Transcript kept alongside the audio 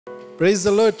Praise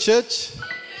the Lord, church.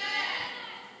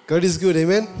 God is good,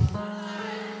 amen.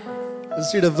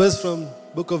 Let's read a verse from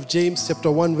book of James, chapter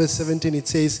 1, verse 17. It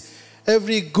says,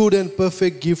 every good and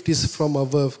perfect gift is from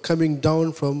above, coming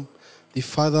down from the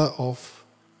Father of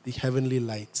the heavenly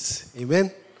lights.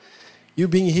 Amen. You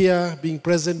being here, being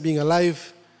present, being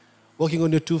alive, walking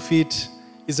on your 2 feet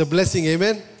is a blessing,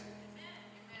 amen.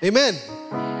 Amen.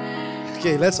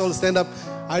 Okay, let's all stand up.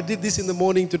 I did this in the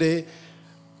morning today,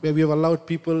 where we have allowed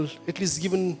people, at least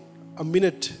given a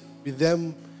minute with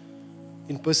them,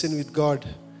 in person with God,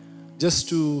 just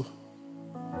to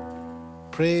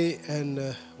pray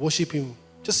and worship Him.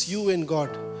 Just you and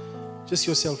God, just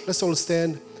yourself. Let's all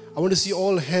stand. I want to see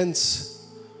all hands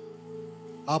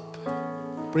up,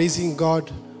 praising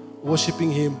God, worshiping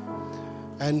Him,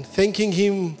 and thanking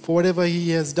Him for whatever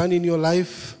He has done in your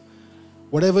life.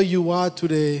 Whatever you are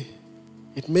today,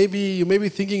 you may be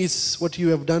thinking it's what you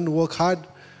have done, work hard,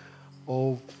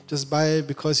 or just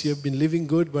because you have been living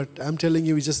good, but I'm telling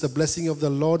you, it's just the blessing of the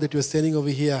Lord that you're standing over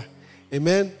here.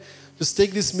 Amen. Just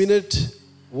take this minute,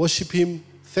 worship Him,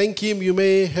 thank Him. You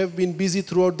may have been busy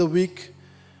throughout the week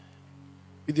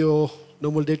with your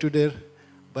normal day-to-day,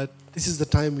 but this is the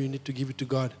time you need to give it to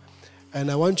God. And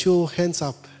I want your hands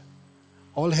up,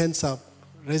 all hands up,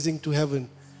 raising to heaven,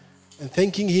 and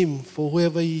thanking Him for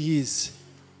whoever He is,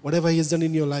 whatever He has done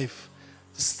in your life.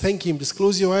 Just thank Him. Just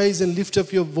close your eyes and lift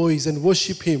up your voice and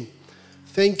worship Him.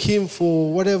 Thank Him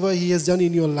for whatever He has done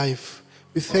in your life.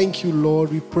 We thank you,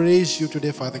 Lord. We praise you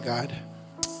today, Father God.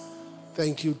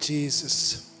 Thank you,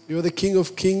 Jesus. You are the King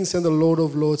of kings and the Lord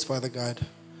of lords, Father God.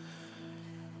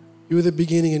 You are the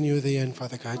beginning and you are the end,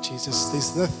 Father God, Jesus. There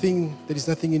is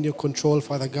nothing in your control,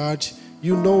 Father God.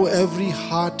 You know every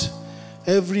heart,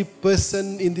 every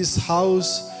person in this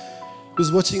house who's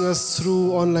watching us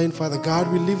through online, Father God.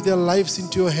 We leave their lives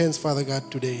into your hands, Father God,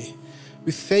 today.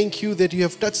 We thank you that you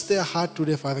have touched their heart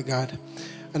today, Father God.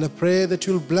 And I pray that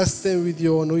you'll bless them with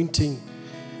your anointing.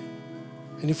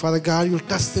 And Father God, you'll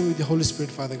touch them with the Holy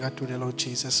Spirit, Father God, today, Lord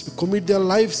Jesus. We commit their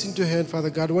lives into your hand, Father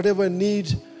God. Whatever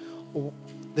need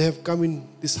they have come in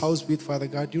this house with, Father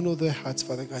God, you know their hearts,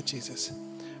 Father God, Jesus.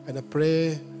 And I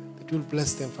pray that you'll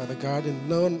bless them, Father God. And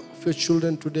none of your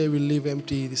children today will leave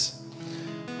empty this,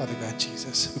 Father God,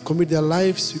 Jesus. We commit their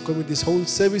lives, we commit this whole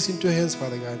service into your hands,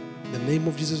 Father God. In the name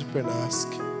of Jesus, we pray and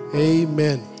ask.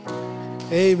 Amen.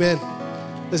 Amen.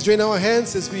 Let's join our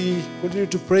hands as we continue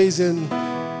to praise and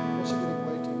worship and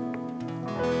invite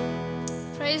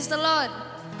Him. Praise the Lord.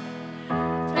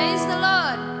 Praise the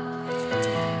Lord.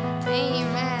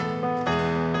 Amen.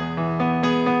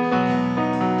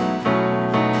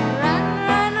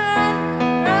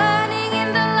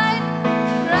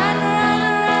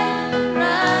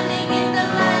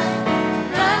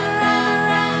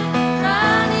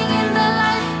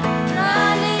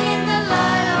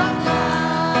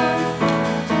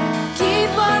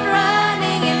 Keep on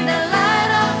running in the light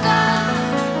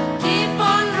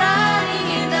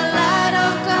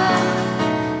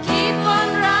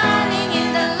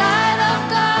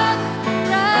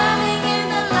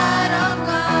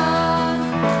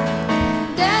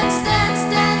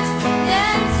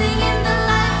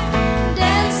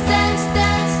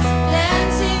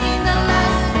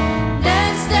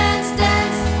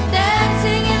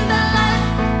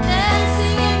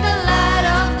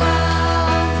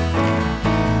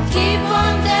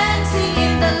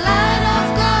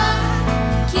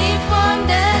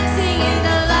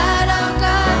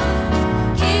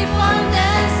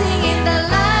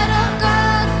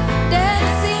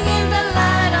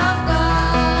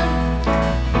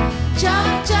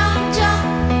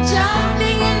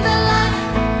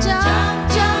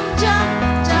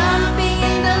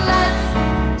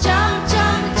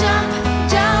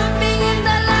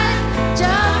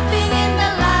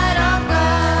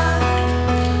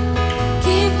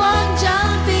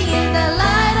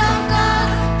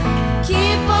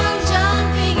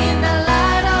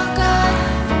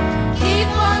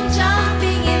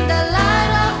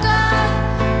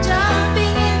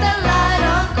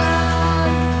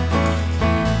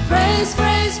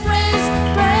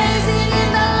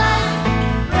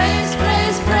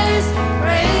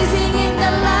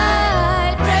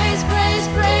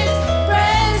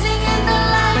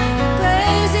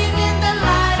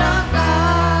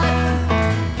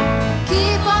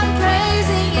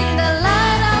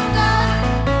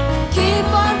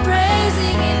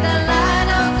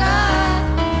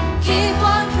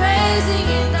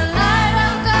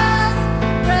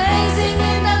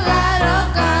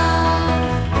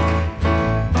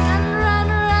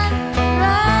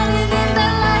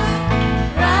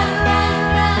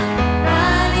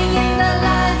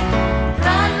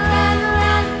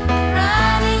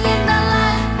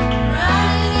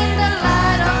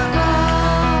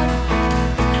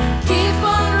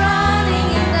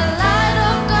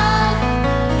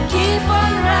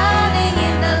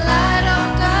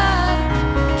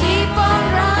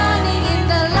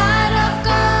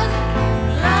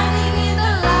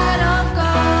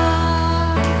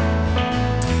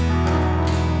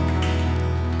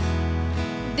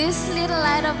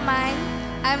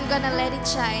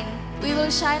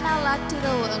will shine our light to the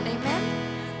world. Amen.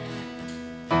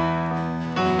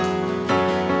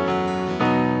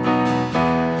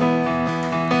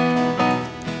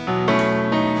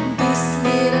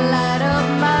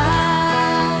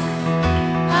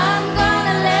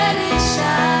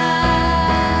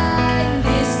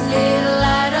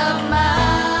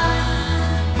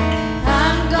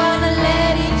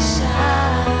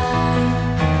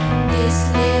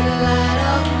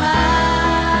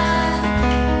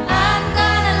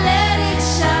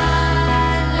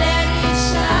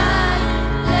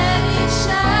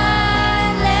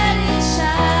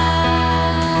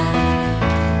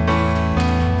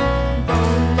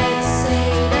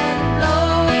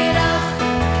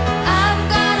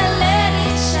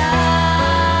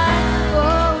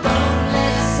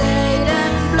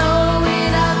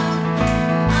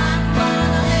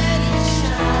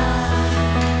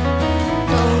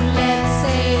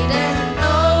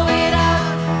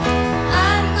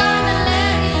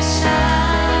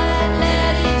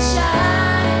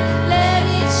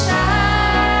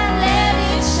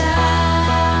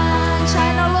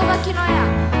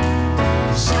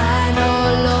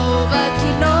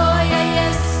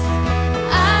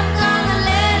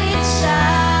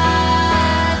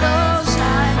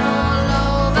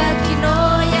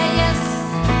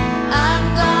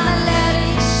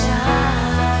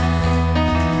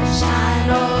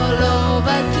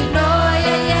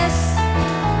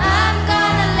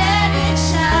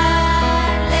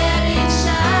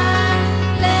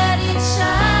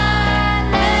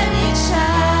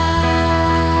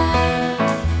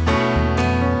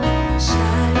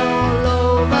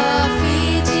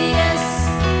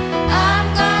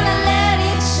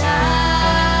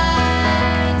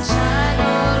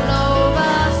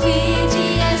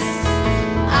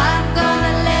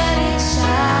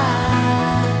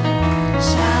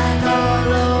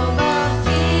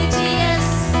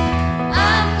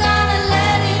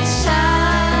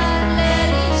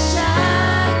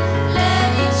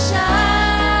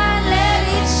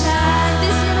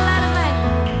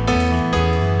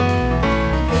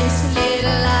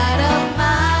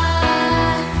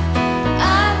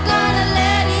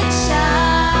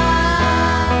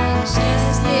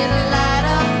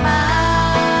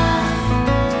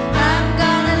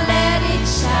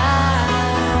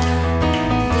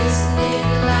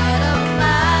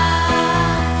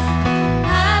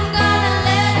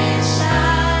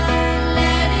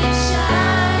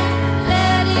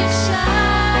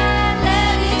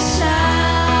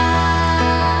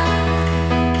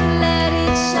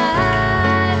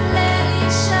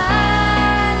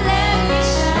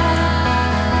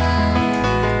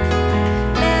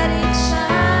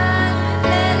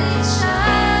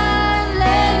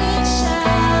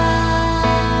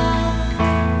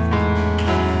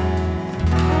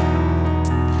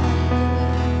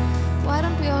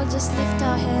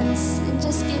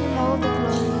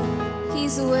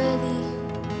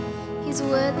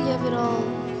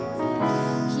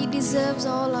 Deserves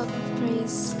all our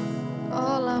praise,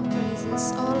 all our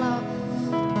praises, all our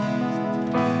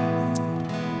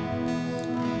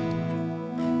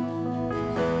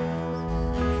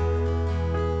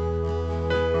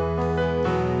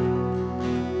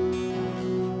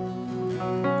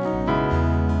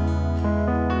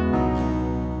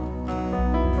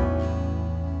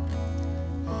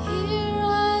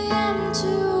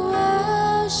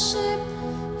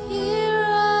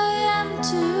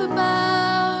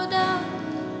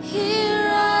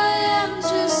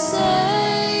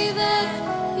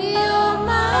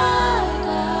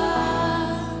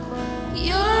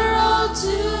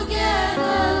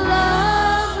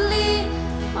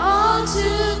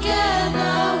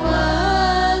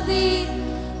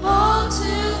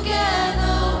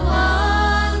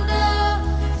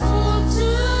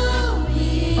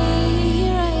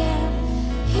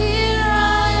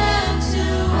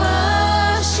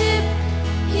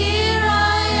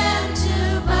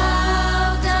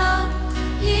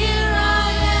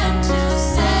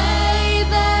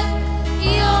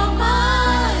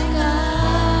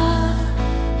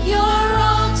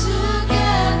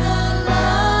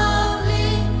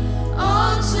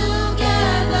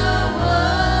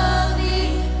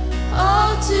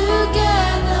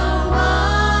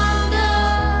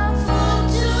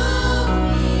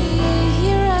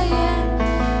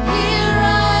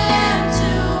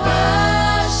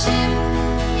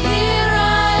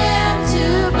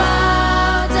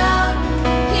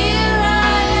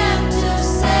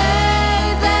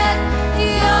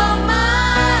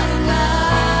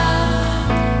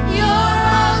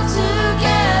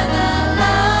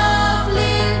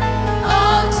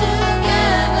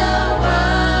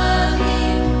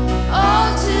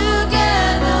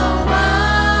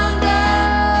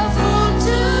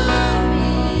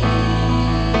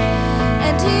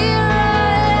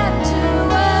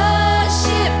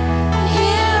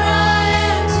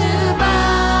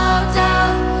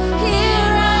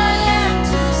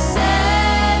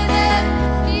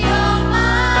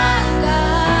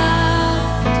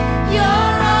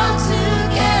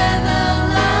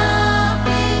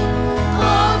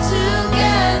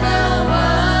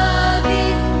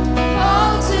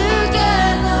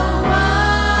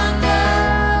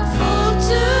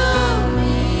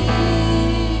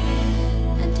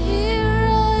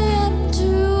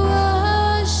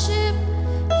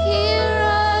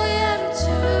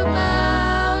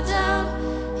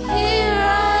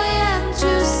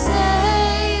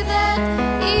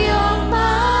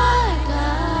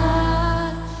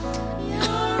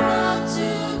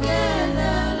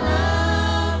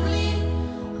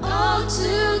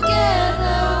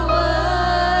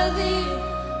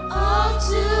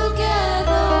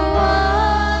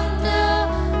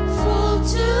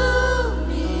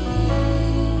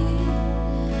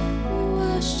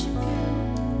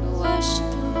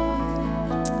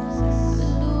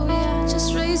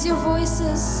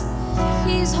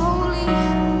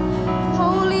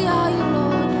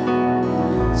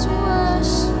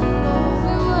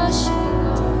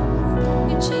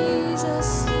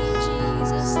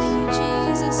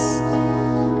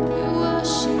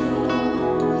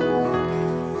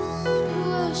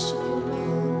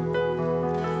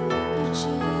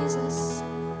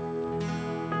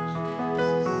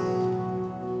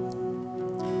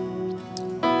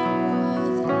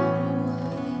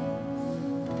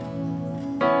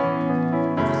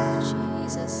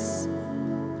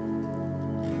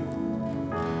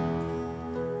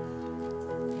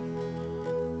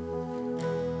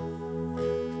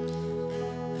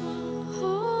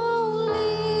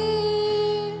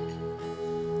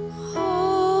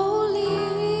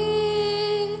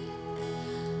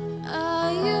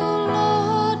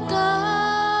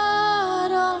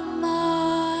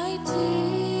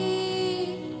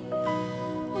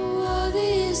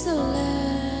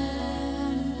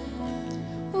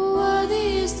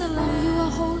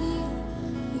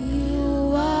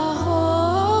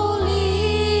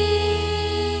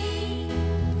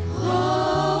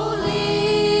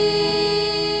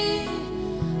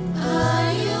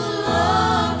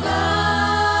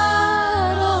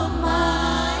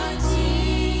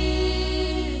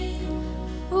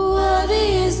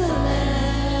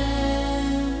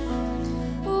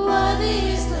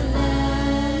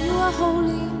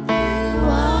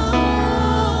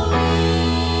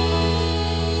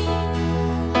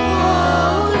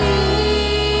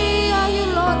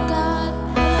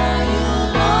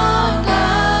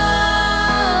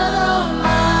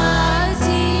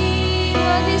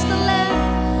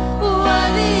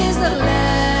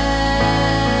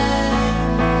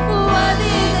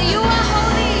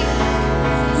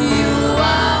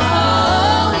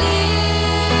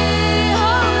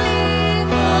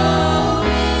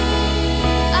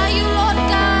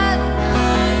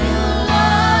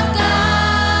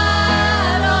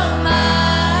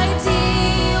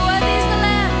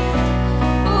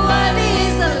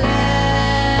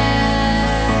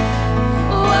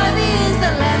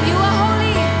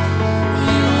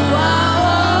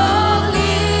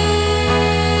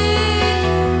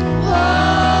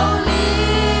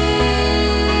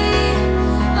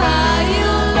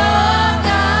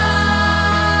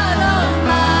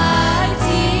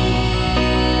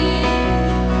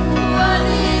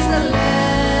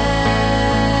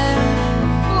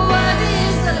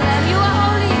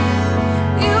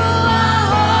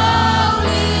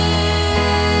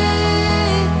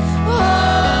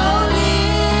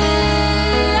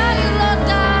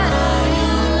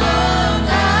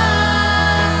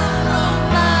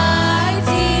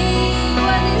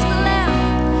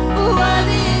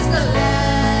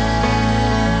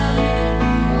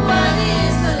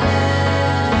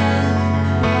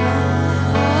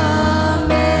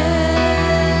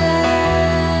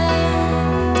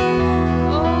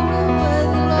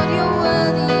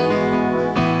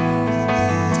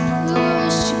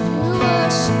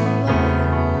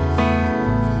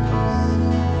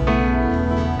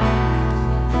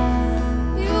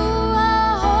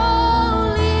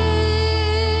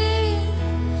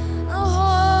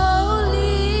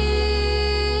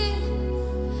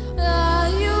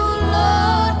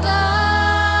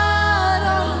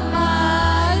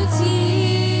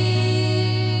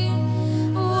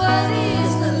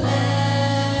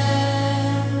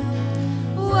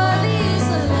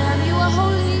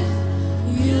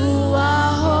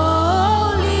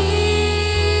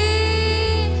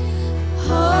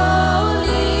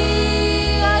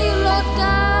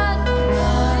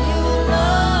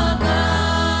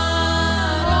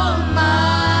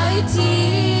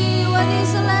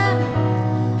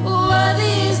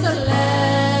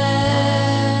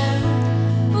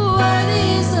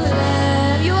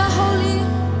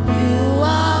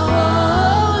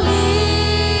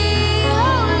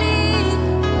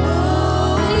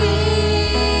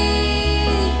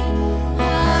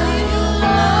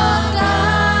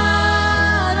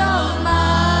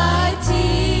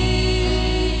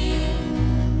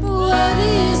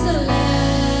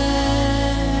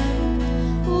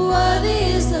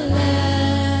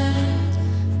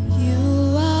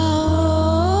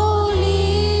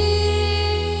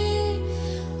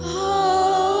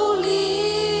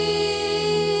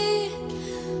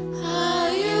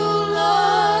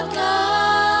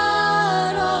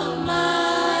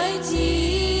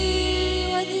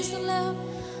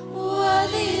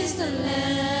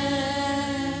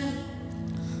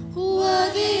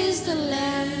is the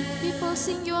Lamb. People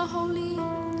sing, you are holy. You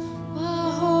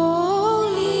are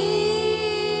holy.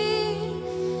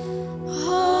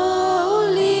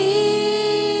 Holy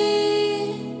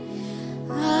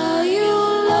are you,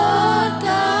 Lord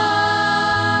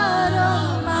God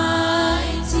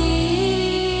Almighty.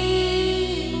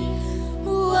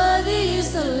 Worthy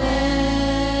is the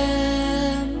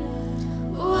Lamb.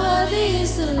 Worthy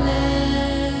is the Lamb.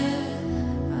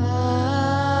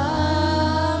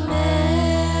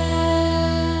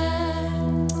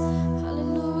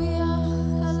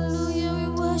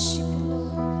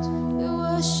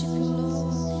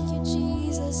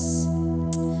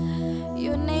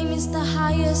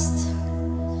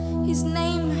 His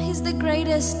name is the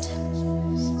greatest.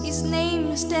 His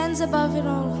name stands above it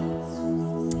all.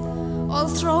 All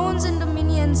thrones and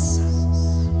dominions,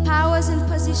 powers and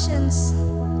positions,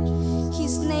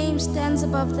 His name stands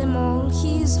above them all.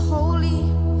 He is holy.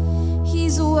 He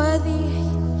is worthy.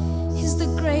 He's the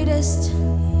greatest.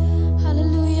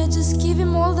 Hallelujah. Just give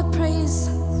Him all the praise,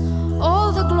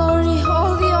 all the glory,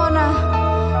 all the honor.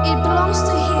 It belongs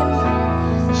to Him.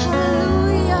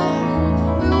 Hallelujah.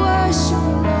 We worship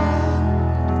You, Lord.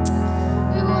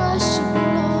 We worship You,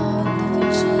 Lord. Thank You,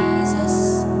 Jesus.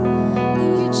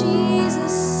 Thank You,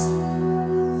 Jesus.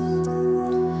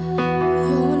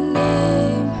 Your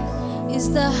name is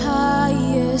the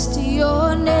highest.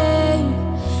 Your name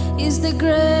is the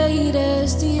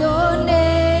greatest. Your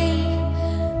name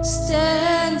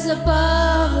stands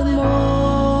above them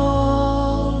all.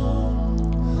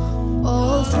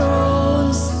 All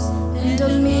thrones and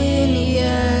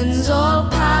dominions, all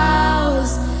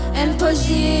powers and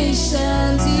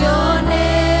positions, Your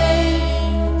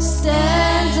name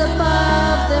stands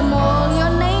above them all.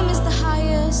 Your name is the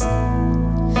highest.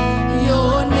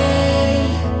 Your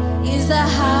name is the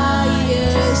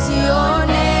highest. Your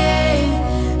name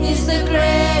is the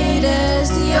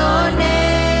greatest. Your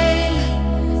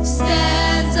name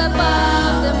stands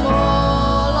above them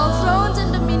all. All thrones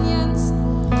and dominions,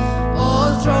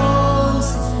 all thrones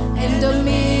and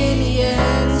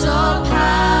dominions, all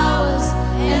powers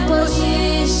and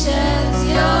positions,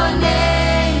 Your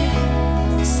name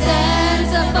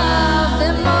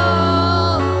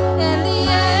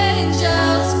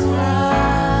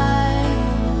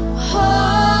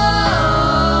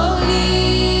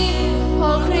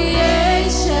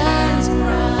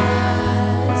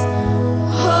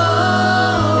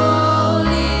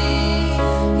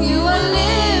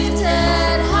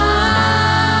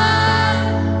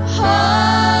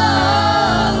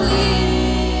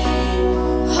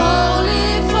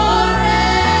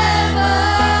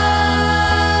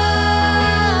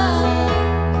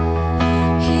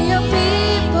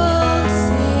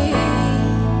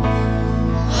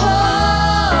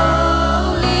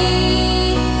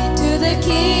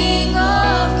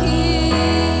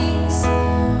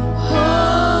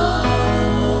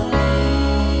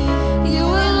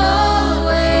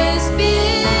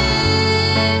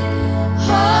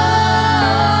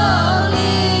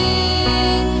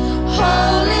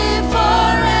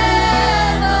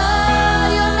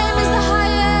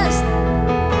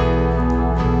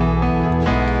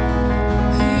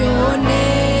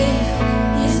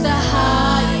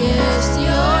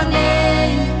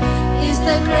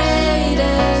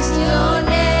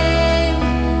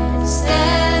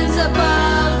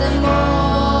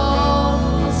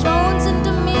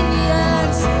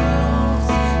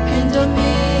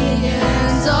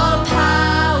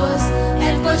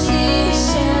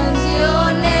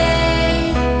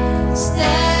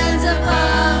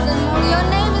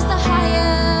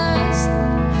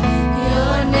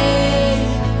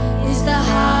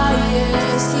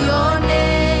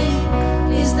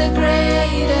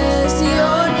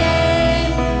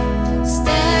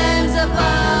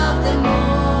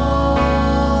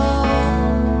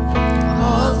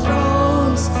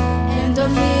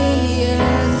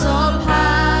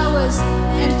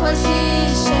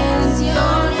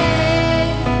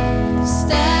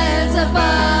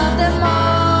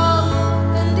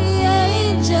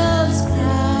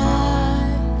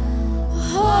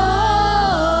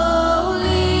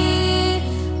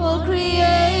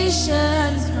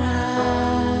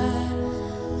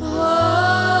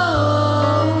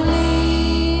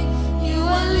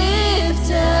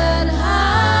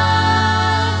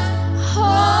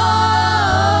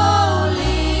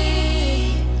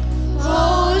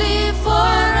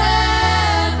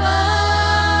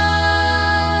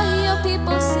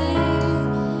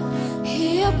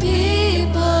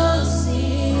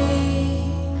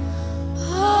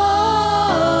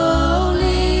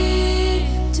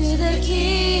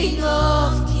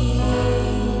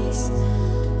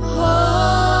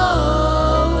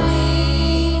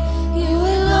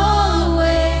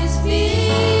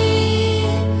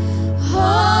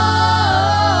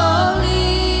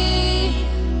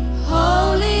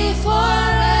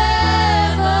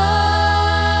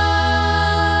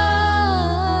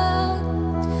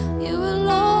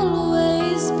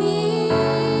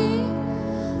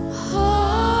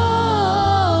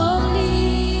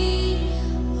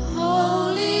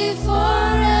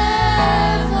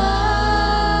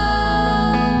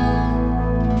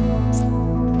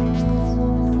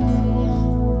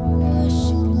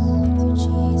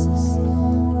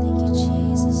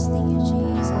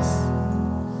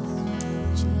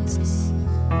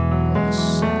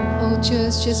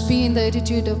Jesus, just be in the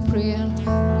attitude of prayer.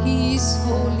 He is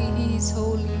holy, He is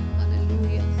holy.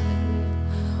 Hallelujah,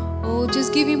 hallelujah. Oh,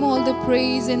 just give Him all the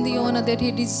praise and the honor that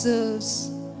He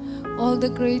deserves. All the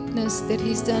greatness that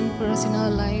He's done for us in our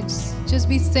lives. Just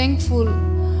be thankful,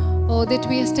 oh, that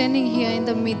we are standing here in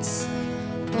the midst.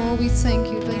 Oh, we thank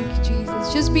you,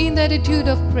 Jesus. Just be in the attitude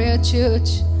of prayer,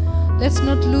 church. Let's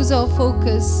not lose our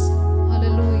focus.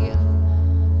 Hallelujah.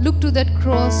 Look to that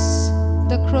cross,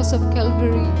 the cross of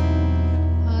Calvary.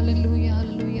 Hallelujah,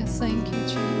 hallelujah. Thank you,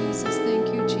 Jesus.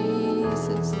 Thank you,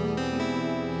 Jesus. Thank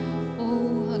you.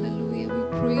 Oh, hallelujah.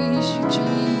 We praise you,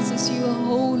 Jesus. You are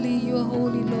holy,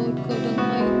 Lord God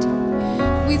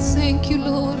Almighty. We thank you,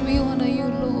 Lord. We honor you,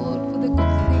 Lord, for the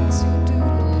good things you do,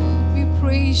 Lord. We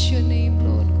praise your name,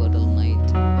 Lord God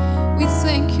Almighty. We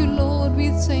thank you, Lord. We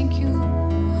thank you.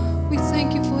 We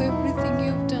thank you for everything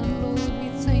you've done, Lord. We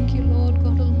thank you, Lord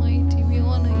God Almighty. We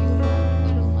honor you, Lord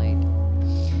God Almighty.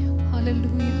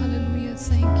 Hallelujah, hallelujah.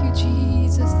 Thank you,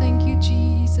 Jesus. Thank you,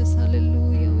 Jesus.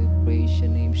 Hallelujah. We praise your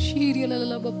name.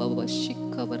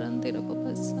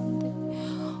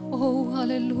 Oh,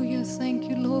 hallelujah. Thank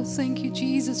you, Lord. Thank you,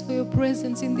 Jesus, for your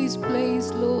presence in this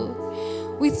place, Lord.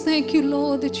 We thank you,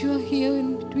 Lord, that you are here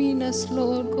in between us,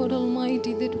 Lord God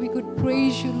Almighty, that we could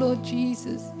praise you, Lord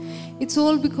Jesus. It's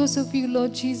all because of you,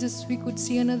 Lord Jesus. We could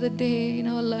see another day in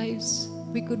our lives.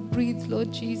 We could breathe,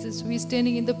 Lord Jesus. We're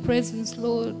standing in the presence,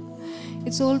 Lord.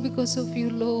 It's all because of you,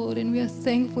 Lord, and we are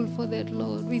thankful for that,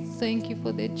 Lord. We thank you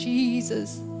for that,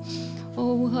 Jesus.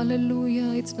 Oh,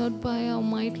 hallelujah. It's not by our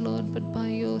might, Lord, but by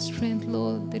your strength,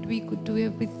 Lord, that we could do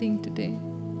everything today.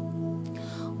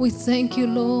 We thank you,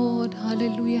 Lord.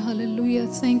 Hallelujah, hallelujah.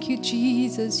 Thank you,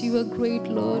 Jesus. You are great,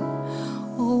 Lord.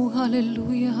 Oh,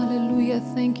 hallelujah, hallelujah.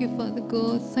 Thank you, Father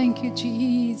God. Thank you,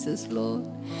 Jesus, Lord.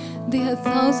 There are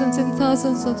thousands and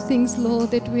thousands of things,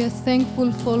 Lord, that we are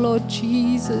thankful for, Lord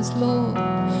Jesus, Lord.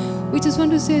 We just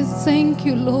want to say thank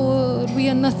you, Lord. We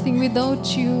are nothing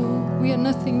without you. We are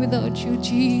nothing without you,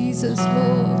 Jesus,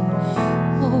 Lord.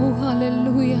 Oh,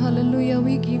 hallelujah, hallelujah.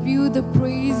 We give you the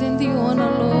praise and the honor,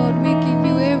 Lord. We give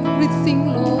you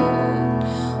everything, Lord.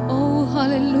 Oh,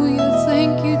 hallelujah.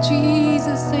 Thank you,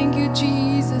 Jesus. Thank you,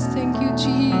 Jesus. Thank you,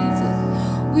 Jesus.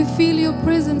 We feel your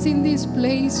presence in this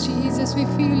place, Jesus. We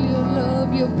feel your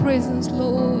love, your presence,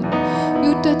 Lord.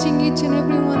 You're touching each and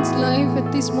everyone's life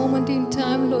at this moment in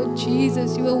time, Lord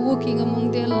Jesus. You are walking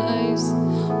among their lives,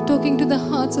 talking to the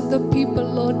hearts of the people,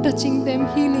 Lord, touching them,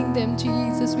 healing them,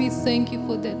 Jesus. We thank you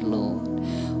for that, Lord.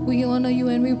 We honor you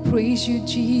and we praise you,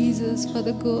 Jesus,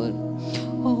 Father God.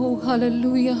 Oh,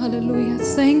 hallelujah, hallelujah.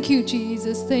 Thank you,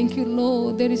 Jesus. Thank you,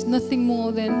 Lord. There is nothing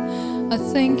more than a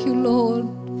thank you, Lord,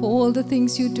 for all the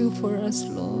things you do for us,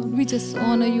 Lord. We just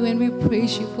honor you and we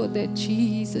praise you for that,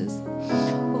 Jesus.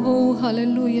 Oh,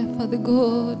 hallelujah, Father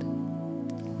God.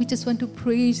 We just want to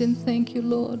praise and thank you,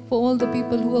 Lord, for all the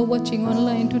people who are watching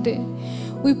online today.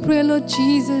 We pray, Lord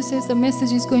Jesus, as the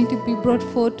message is going to be brought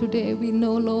forth today, we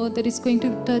know, Lord, that it's going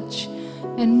to touch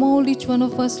and mold each one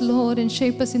of us, Lord, and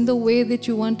shape us in the way that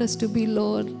you want us to be,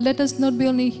 Lord. Let us not be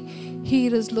only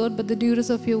hearers, Lord, but the doers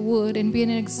of your word and be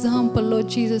an example, Lord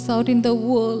Jesus, out in the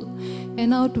world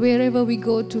and out wherever we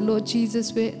go to, Lord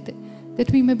Jesus,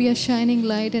 that we may be a shining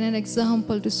light and an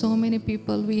example to so many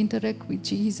people we interact with,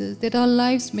 Jesus, that our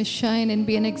lives may shine and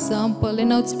be an example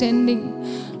and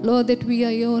outstanding, Lord, that we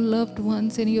are your loved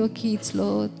ones and your kids,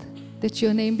 Lord, that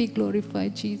your name be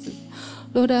glorified, Jesus.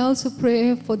 Lord, I also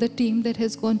pray for the team that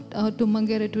has gone out to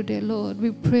Mangere today, Lord.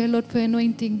 We pray, Lord, for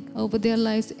anointing over their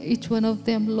lives, each one of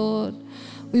them, Lord.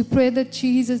 We pray that,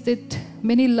 Jesus, that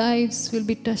many lives will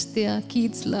be touched there,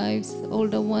 kids' lives,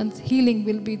 older ones, healing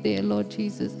will be there, Lord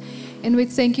Jesus. And we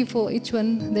thank you for each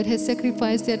one that has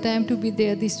sacrificed their time to be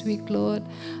there this week, Lord.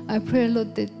 I pray,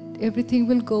 Lord, that everything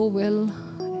will go well.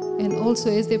 And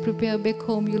also as they prepare back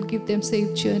home, you'll give them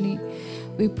safe journey.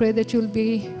 We pray that you'll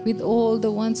be with all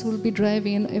the ones who will be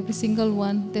driving and every single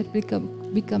one that will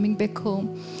be coming back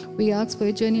home. We ask for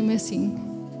your journey mercy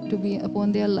to be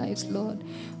upon their lives, Lord.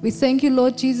 We thank you,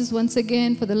 Lord Jesus, once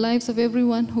again for the lives of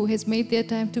everyone who has made their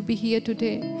time to be here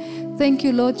today. Thank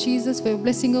you, Lord Jesus, for your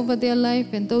blessing over their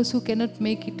life and those who cannot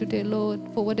make it today, Lord,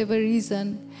 for whatever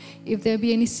reason. If there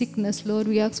be any sickness, Lord,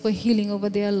 we ask for healing over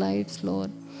their lives, Lord.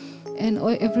 And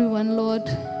everyone, Lord,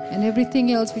 and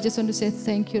everything else, we just want to say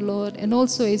thank you, Lord. And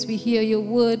also as we hear your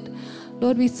word,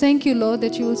 Lord, we thank you, Lord,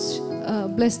 that you will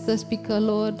bless the speaker,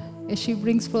 Lord, as she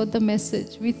brings forth the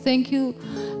message. We thank you.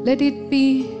 Let it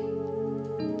be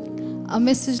a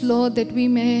message, Lord, that we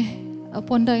may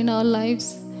ponder in our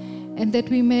lives and that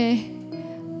we may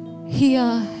hear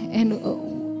and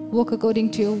walk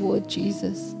according to your word,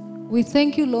 Jesus. We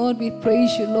thank you, Lord. We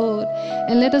praise you, Lord.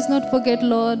 And let us not forget,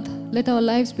 Lord, Let our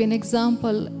lives be an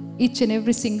example each and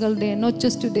every single day, not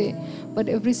just today, but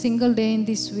every single day in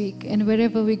this week and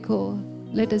wherever we go.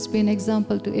 Let us be an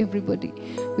example to everybody.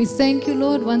 We thank you,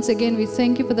 Lord. Once again, we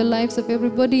thank you for the lives of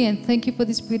everybody and thank you for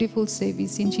this beautiful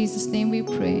service. In Jesus' name we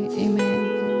pray.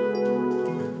 Amen.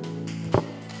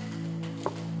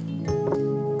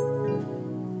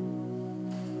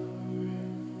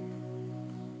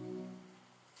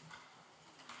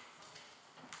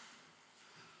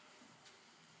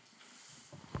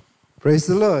 Praise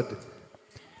the Lord.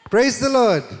 Praise the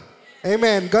Lord.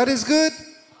 Amen. God is good.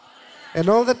 And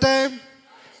all the time,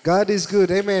 God is good.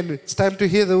 Amen. It's time to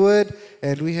hear the word.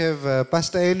 And we have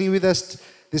Pastor Annie with us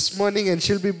this morning, and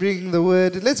she'll be bringing the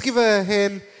word. Let's give her a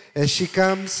hand as she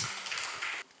comes.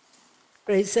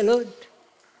 Praise the Lord.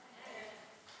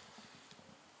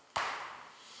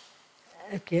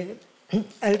 Okay.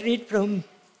 I'll read from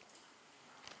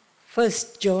 1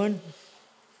 John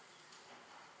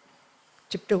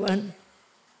chapter 1,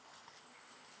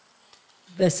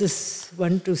 verses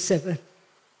 1 to 7.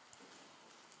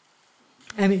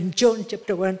 John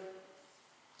chapter 1.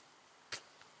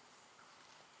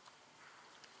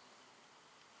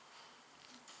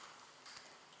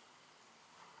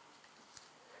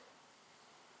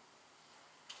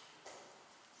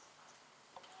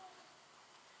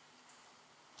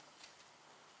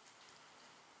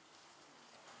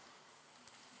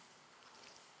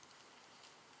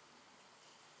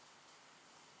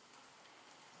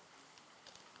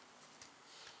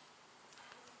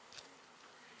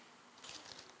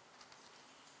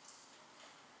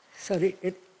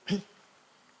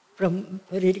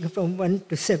 Reading from 1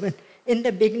 to 7. In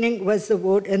the beginning was the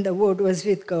Word, and the Word was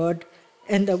with God,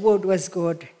 and the Word was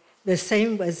God. The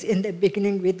same was in the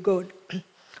beginning with God.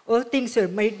 All things were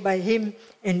made by Him,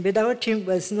 and without Him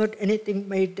was not anything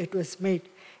made that was made.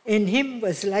 In Him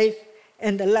was life,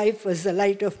 and the life was the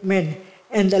light of men.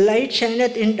 And the light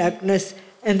shineth in darkness,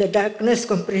 and the darkness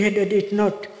comprehended it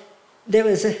not. There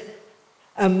was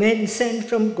a man sent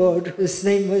from God, whose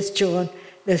name was John.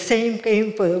 The same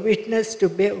came for a witness to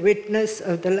bear witness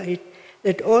of the light,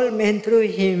 that all men through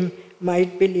him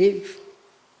might believe.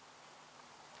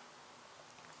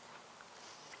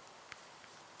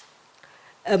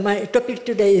 My topic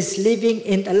today is living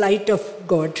in the light of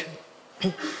God.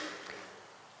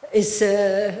 It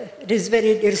is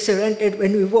very disoriented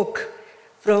when we walk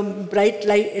from bright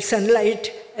light,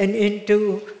 sunlight and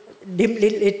into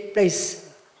dimly lit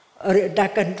place or a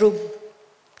darkened room.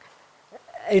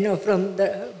 From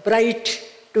the bright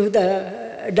to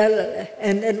the dull,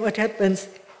 and then what happens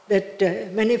that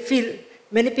many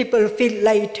people feel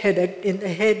light-headed in the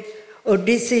head or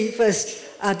dizzy first.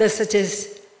 Others, such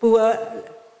as poor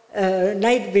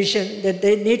night vision, that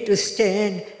they need to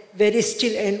stand very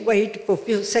still and wait for a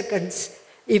few seconds,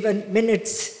 even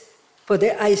minutes, for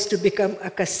their eyes to become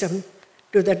accustomed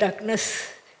to the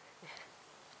darkness.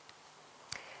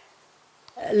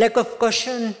 Lack of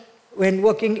caution when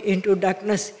walking into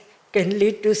darkness can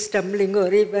lead to stumbling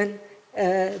or even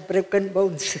broken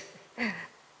bones.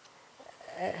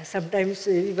 Sometimes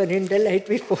even in the light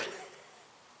we fall.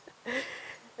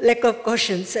 Lack of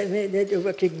caution, that you're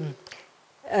working.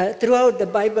 Throughout the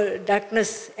Bible,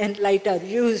 darkness and light are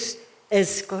used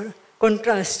as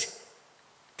contrast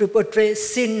to portray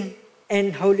sin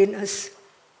and holiness.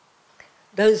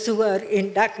 Those who are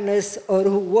in darkness or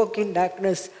who walk in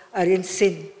darkness are in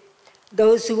sin.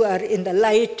 Those who are in the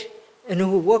light and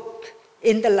who walk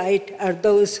in the light are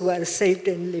those who are saved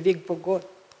and living for God.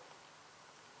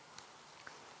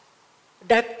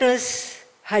 Darkness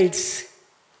hides.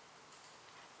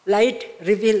 Light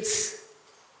reveals.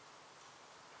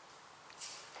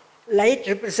 Light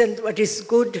represents what is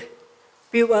good,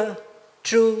 pure,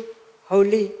 true,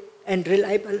 holy, and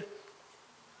reliable.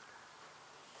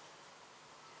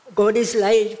 God is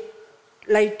light.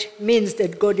 Light means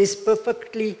that God is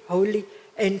perfectly holy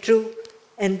and true,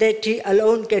 and that He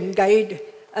alone can guide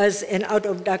us and out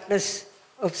of darkness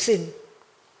of sin.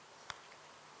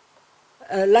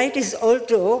 Light is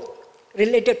also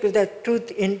related to the truth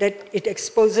in that it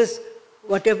exposes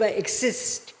whatever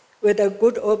exists, whether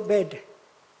good or bad.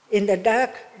 In the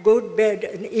dark, good, bad,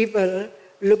 and evil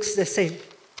looks the same.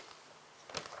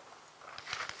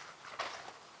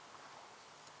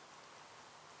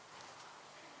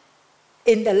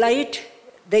 In the light,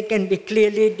 they can be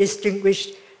clearly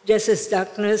distinguished, just as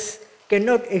darkness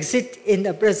cannot exist in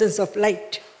the presence of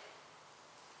light.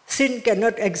 Sin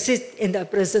cannot exist in the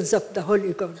presence of the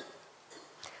Holy God.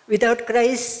 Without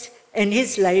Christ and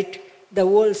His light, the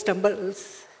world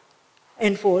stumbles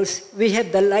and falls. We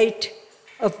have the light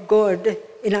of God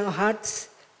in our hearts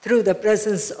through the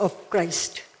presence of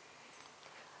Christ.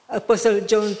 Apostle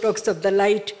John talks of the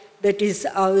light that is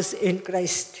ours in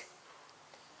Christ.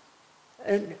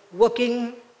 And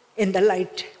walking in the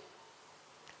light.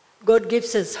 God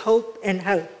gives us hope and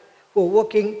help for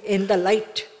walking in the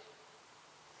light.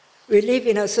 We live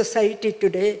in a society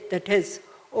today that has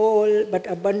all but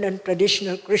abundant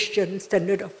traditional Christian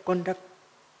standard of conduct.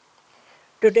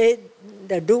 Today,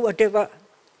 they do whatever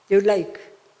you like.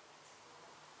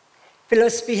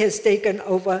 Philosophy has taken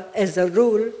over as a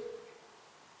rule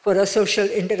for a social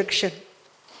interaction.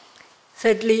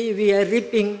 Sadly, we are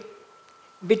reaping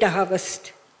bitter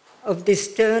harvest of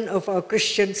this turn of our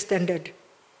Christian standard.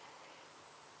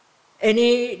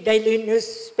 Any daily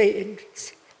newspaper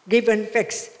given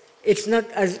facts, it's not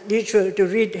as usual to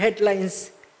read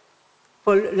headlines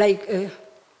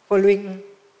following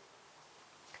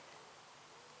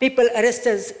people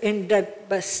arrested in drug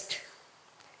bust,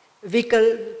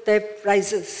 vehicle theft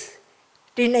rises,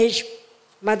 teenage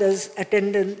mothers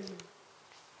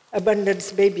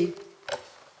abandons baby.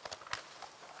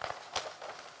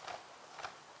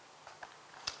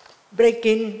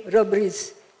 Break-in,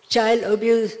 robberies, child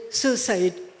abuse,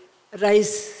 suicide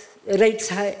rises,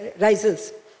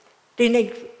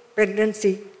 teenage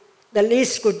pregnancy, the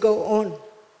list could go on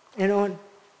and on.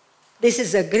 This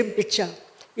is a grim picture,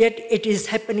 yet it is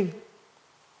happening.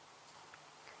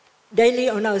 Daily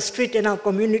on our street and our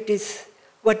communities,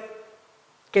 what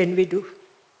can we do?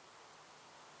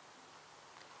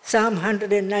 Psalm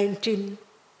 119,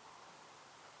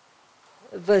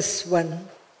 verse 1.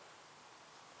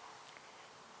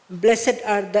 Blessed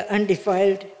are the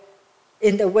undefiled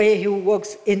in the way who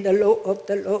walks in the law of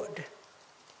the Lord.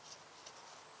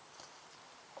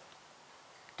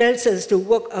 Tells us to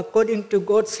walk according to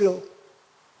God's law.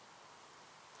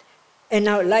 And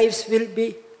our lives will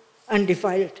be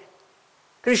undefiled.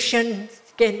 Christians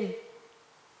can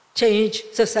change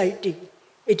society.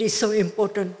 It is so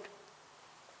important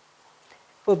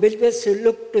for believers to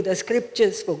look to the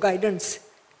scriptures for guidance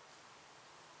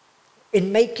in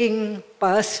making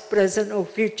past, present, or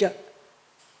future.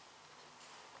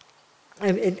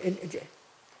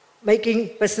 Making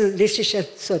personal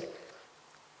decisions.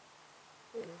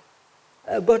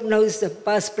 God knows the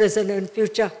past, present, and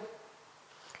future.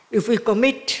 If we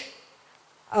commit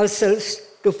ourselves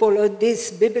to follow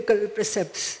these biblical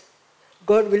precepts,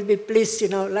 God will be pleased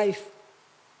in our life.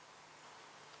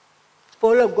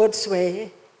 Follow God's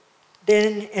way,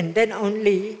 then and then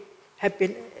only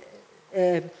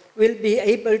will be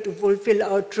able to fulfill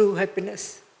our true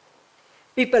happiness.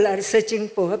 People are searching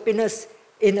for happiness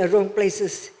in the wrong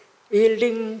places,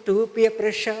 yielding to peer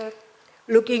pressure,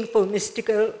 looking for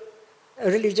mystical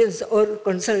religions or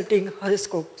consulting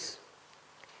horoscopes.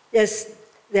 Yes,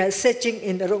 they are searching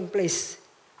in the wrong place.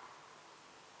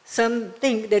 Some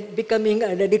think that becoming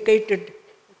a dedicated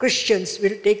Christians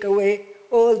will take away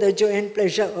all the joy and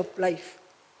pleasure of life.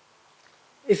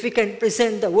 If we can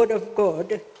present the Word of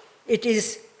God, it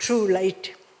is true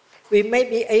light. We may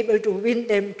be able to win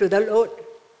them to the Lord.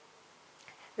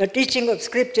 The teaching of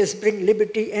scriptures bring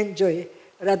liberty and joy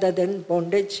rather than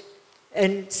bondage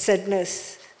and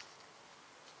sadness.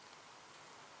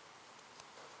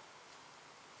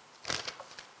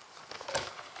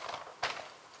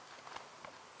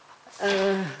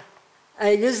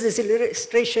 I used this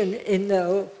illustration in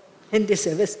the Hindi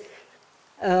service.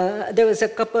 There was a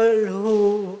couple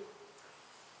who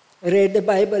read the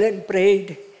Bible and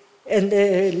prayed, and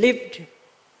they lived.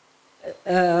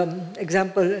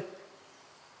 Example,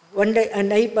 one day a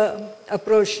neighbor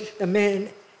approached the man,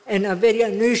 and a very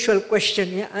unusual question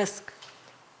he asked: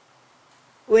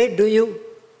 "Where do you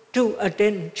two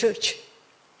attend church?"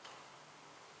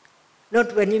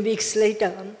 Not many weeks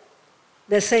later,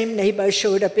 the same neighbor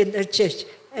showed up in the church,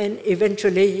 and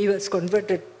eventually he was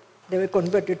converted. They were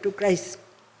converted to Christ.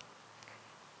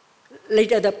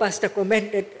 Later, the pastor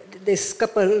commented this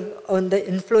couple on the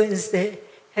influence they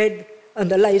had on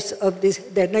the lives of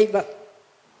their neighbor.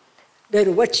 They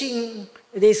were watching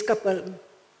this couple's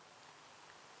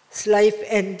life,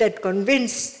 and that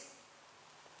convinced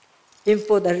him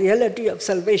for the reality of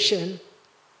salvation.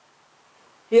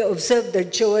 He observed the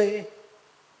joy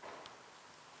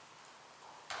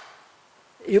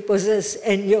you possess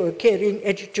and your caring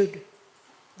attitude.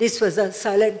 This was a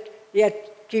silent yet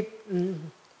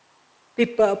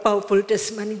powerful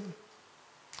testimony.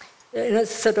 In a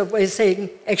sort of way saying,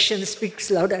 action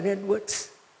speaks louder than words.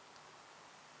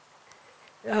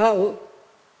 How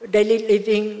daily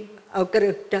living, our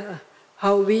character,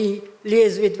 how we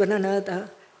liaise with one another,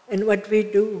 and what we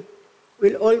do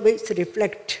will always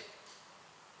reflect.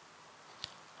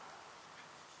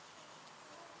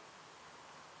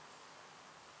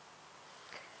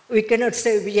 We cannot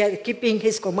say we are keeping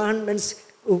His commandments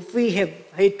if we have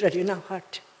hatred in our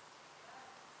heart.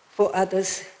 for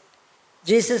others.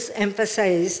 Jesus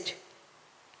emphasized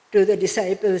to the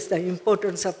disciples the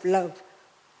importance of love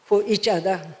for each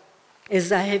other.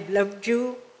 As I have loved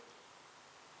you,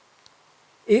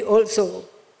 you also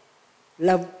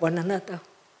love one another.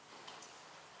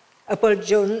 Apostle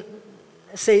John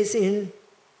says in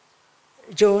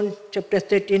John chapter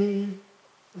 13,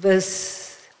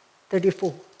 verse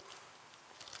 34.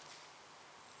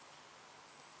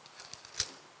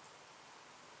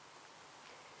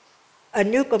 A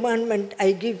new commandment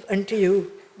I give unto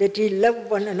you, that ye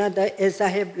love one another as I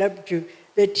have loved you,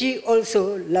 that ye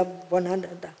also love one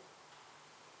another.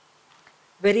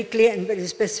 Very clear and very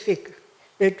specific,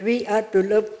 that we are to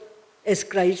love as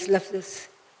Christ loved us.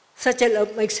 Such a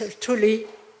love makes us truly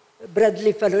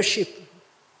brotherly fellowship.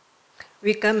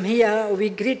 We come here, we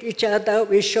greet each other,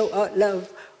 we show our love,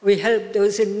 we help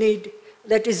those in need.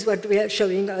 That is what we are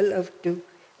showing our love to.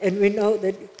 And we know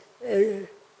that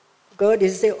God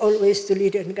is there always to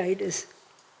lead and guide us.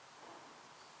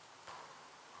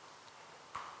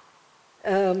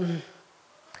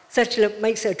 Such love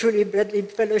makes a truly brotherly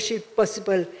fellowship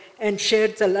possible and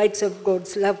shares the lights of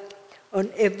God's love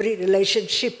on every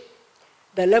relationship.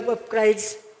 The love of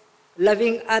Christ,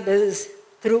 loving others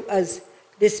through us,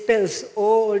 dispels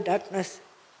all darkness.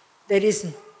 There is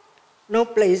no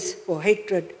place for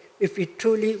hatred if we're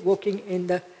truly walking in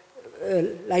the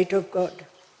light of God,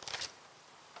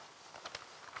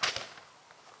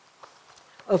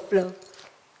 of love.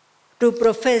 To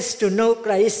profess to know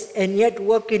Christ and yet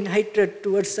walk in hatred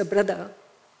towards a brother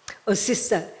or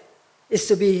sister is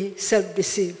to be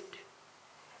self-deceived.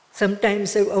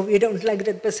 Sometimes we don't like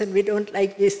that person, we don't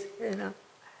like this, and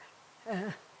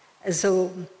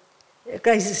so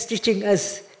Christ is teaching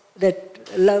us that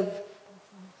love,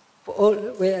 for all,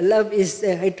 where love is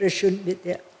there, hatred shouldn't be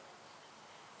there.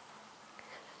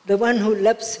 The one who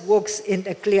loves walks in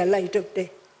the clear light of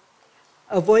day,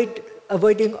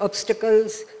 avoiding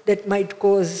obstacles that might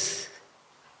cause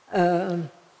the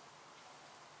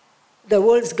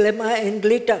world's glamour and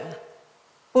glitter,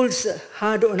 pulls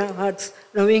hard on our hearts,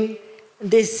 knowing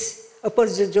this.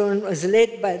 Apostle John was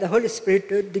led by the Holy Spirit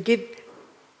to give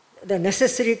the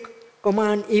necessary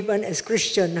command, even as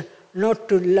Christian, not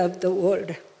to love the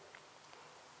world.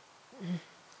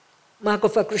 Mark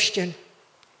of a Christian,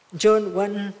 John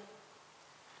 1,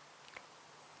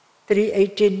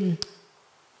 3:18.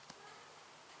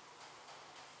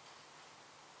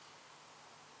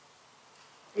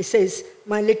 It says,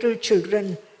 "My little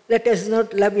children, let us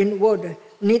not love in word,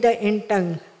 neither in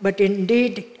tongue, but in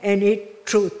deed and in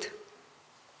truth."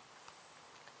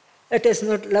 Let us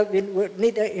not love in word,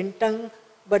 neither in tongue,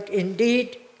 but in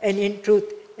deed and in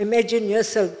truth. Imagine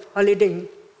yourself holidaying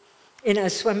in a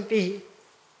swampy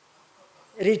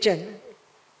region.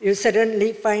 You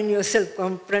suddenly find yourself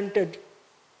confronted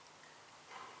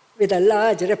with a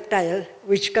large reptile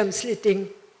which comes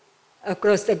slithering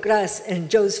across the grass and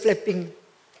jaws flapping,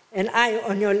 an eye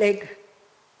on your leg.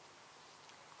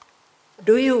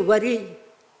 Do you worry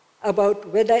about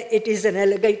whether it is an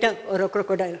alligator or a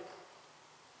crocodile?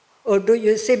 Or do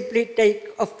you simply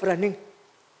take off running?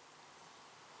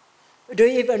 Do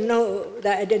you even know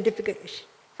the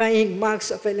identifying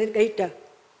marks of alligator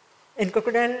and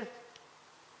crocodile?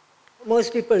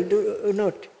 Most people do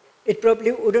not. It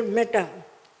probably wouldn't matter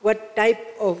what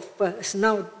type of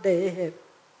snout they have.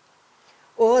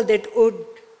 All that would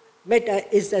matter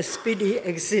is the speedy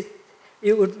exit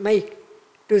you would make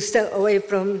to stay away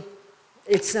from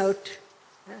its snout.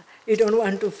 You don't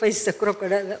want to face the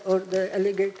crocodile or the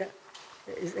alligator.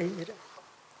 It's dangerous.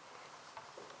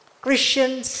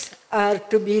 Christians are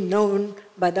to be known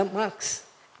by the marks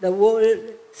the world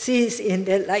sees in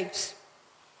their lives.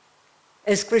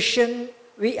 As Christians,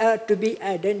 we are to be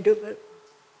identifiable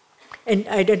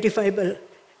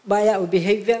by our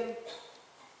behavior.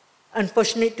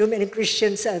 Unfortunately, too many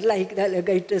Christians are like the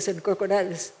alligators and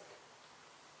crocodiles.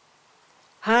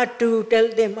 Hard to tell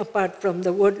them apart from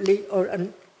the worldly or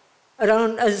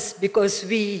around us because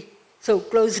we so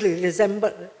closely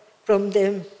resemble from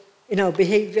them in our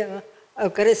behavior,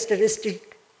 our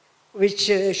characteristic,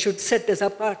 which should set us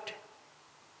apart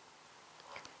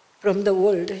from the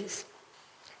world.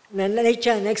 The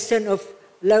nature and extent of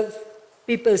love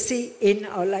people see in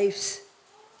our lives.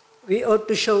 We ought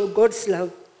to show God's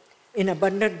love in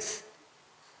abundance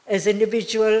as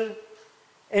individual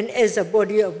and as a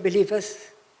body of believers.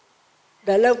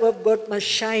 The love of God must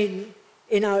shine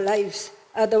in our lives,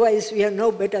 otherwise we are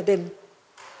no better than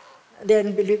the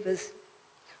unbelievers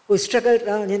who struggle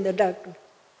around in the dark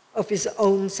of his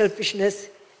own selfishness.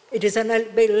 It is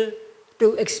unable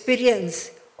to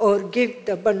experience or give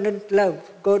the abundant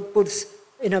love God puts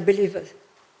in a believer.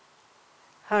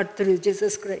 heart through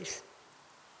Jesus Christ.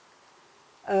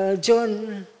 1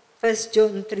 John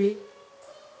 3,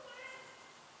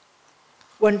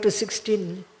 1 to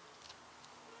 16.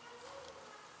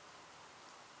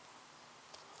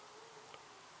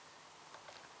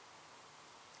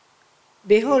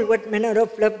 Behold, what manner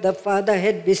of love the Father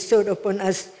had bestowed upon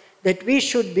us, that we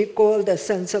should be called the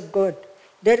sons of God.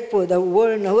 Therefore the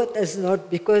world knoweth us not,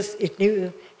 because it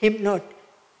knew him not.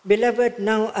 Beloved,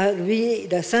 now are we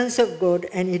the sons of God,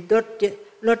 and it doth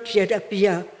not yet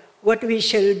appear what we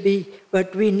shall be,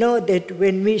 but we know that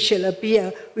when we shall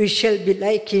appear, we shall be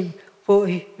like him, for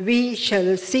we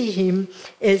shall see him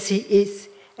as he is.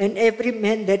 And every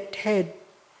man that had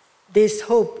this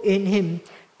hope in him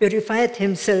purifieth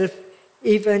himself,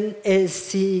 even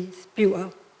as he is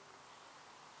pure.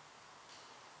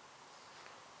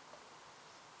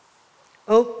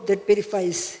 Hope that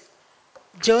purifies.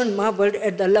 John marveled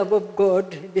at the love of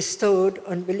God bestowed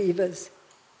on believers.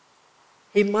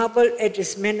 He marveled at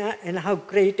its manner and how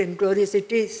great and glorious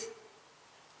it is,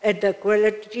 at the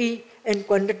quality and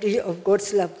quantity of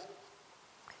God's love.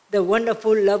 The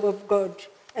wonderful love of God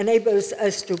enables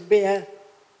us to bear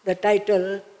the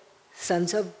title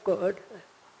Sons of God,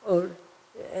 or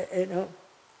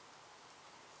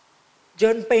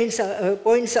John points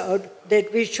out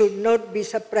that we should not be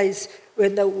surprised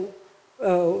when the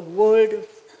world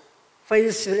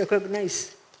fails to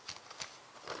recognize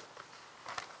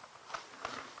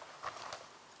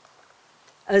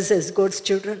us as God's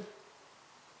children.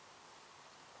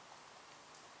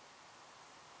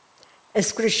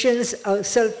 As Christians, our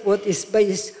self-worth is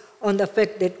based on the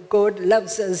fact that God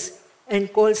loves us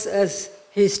and calls us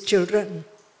his children.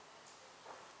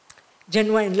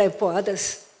 Genuine love for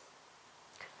others.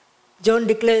 John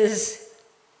declared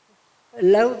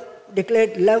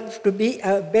love to be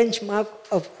a benchmark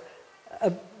of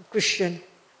a Christian.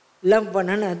 Love one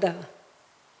another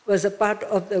was a part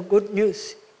of the good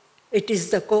news. It is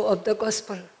the core of the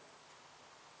gospel.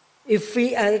 If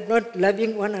we are not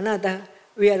loving one another,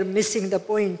 we are missing the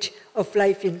point of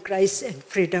life in Christ and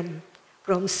freedom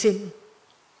from sin.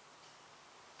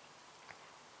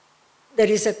 There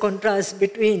is a contrast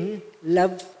between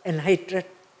love and hatred.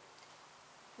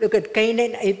 Look at Cain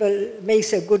and Abel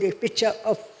makes a good picture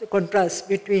of the contrast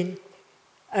between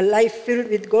a life filled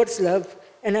with God's love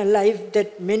and a life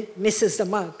that misses the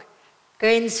mark.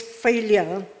 Cain's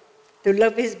failure to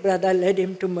love his brother led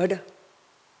him to murder.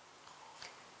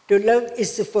 To love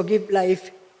is to forgive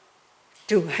life.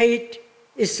 To hate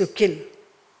is to kill.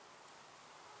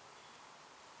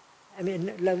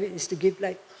 Love is to give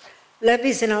life. Love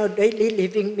is in our daily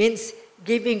living means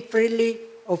giving freely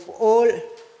of all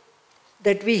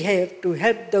that we have to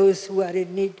help those who are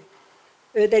in need.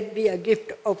 Whether it be a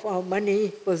gift of our money,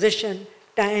 possession,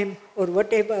 time, or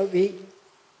whatever we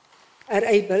are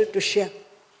able to share.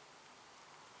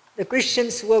 The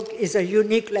Christian's work is a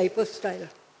unique lifestyle.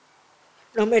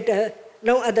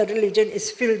 No other religion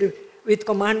is filled with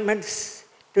commandments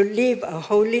to live a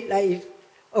holy life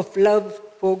of love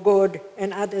for God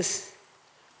and others.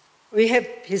 We have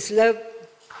his love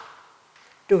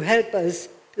to help us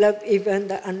love even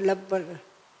the unlovable.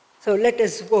 So let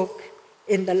us walk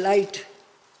in the light.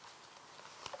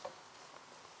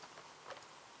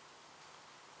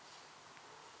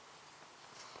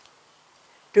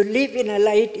 To live in a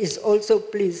light is also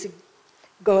pleasing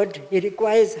God. He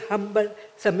requires humble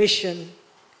submission.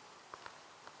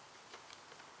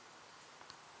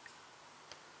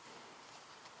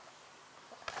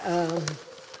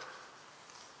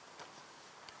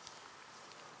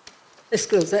 Let's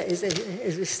close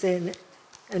as we stand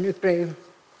and we pray.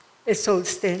 Let's all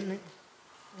stand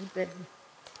and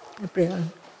pray.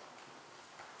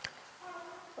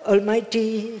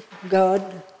 Almighty God,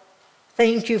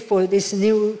 thank you for this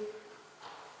new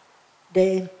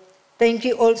day. Thank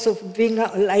you also for being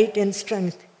our light and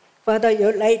strength. Father,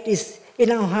 your light is in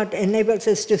our heart, enables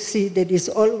us to see that there is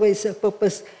always a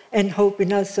purpose and hope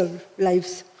in our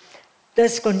lives.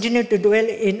 Thus continue to dwell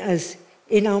in us,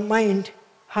 in our mind,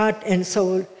 heart and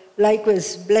soul.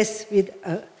 Likewise, bless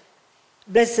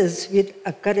us with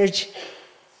a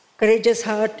courageous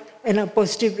heart and a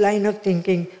positive line of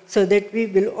thinking, so that we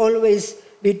will always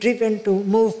be driven to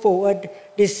move forward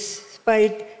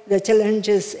despite the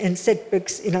challenges and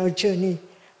setbacks in our journey.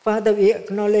 Father, we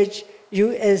acknowledge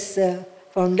you as the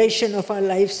foundation of our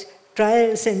lives.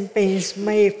 Trials and pains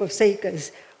may forsake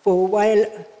us for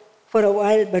a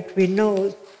while, but we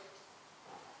know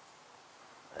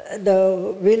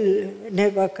the will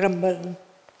never crumble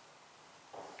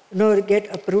nor get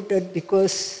uprooted,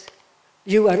 because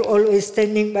you are always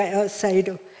standing by our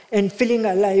side and filling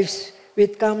our lives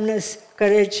with calmness,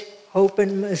 courage, hope,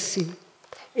 and mercy.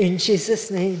 In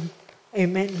Jesus' name,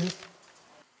 amen.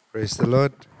 Praise the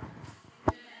Lord.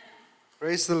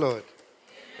 Praise the Lord.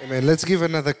 Amen. Let's give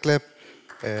another clap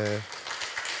to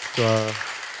our.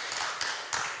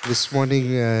 This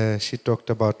morning she talked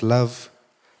about love,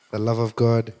 the love of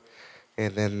God,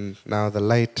 and then now the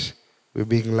light. We're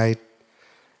being light.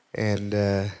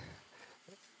 And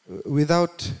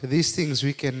without these things,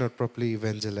 we cannot properly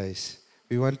evangelize.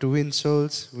 We want to win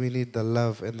souls, we need the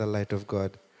love and the light of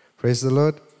God. Praise the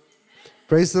Lord.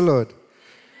 Praise the Lord.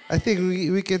 I think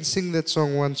we can sing that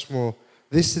song once more.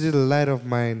 This little light of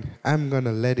mine, I'm going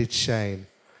to let it shine.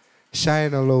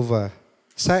 Shine all over.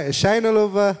 Shine all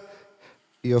over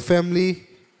your family.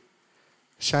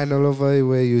 Shine all over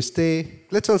where you stay.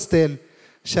 Let's all stand.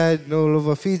 Shine all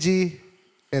over Fiji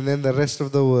and then the rest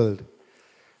of the world.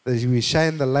 That we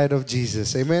shine the light of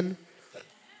Jesus. Amen.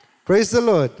 Praise the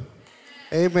Lord.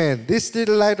 Amen. This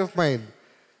little light of mine,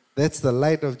 that's the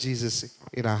light of Jesus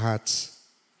in our hearts.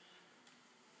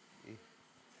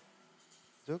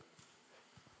 All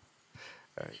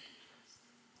right.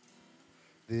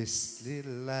 This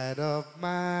little light of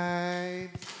mine,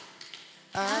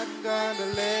 I'm gonna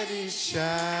let it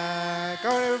shine.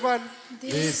 Come on, everyone.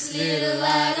 This little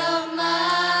light of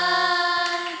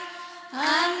mine,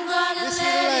 I'm gonna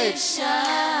let it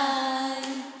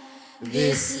shine.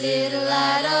 This little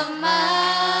light of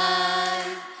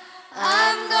mine,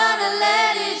 I'm gonna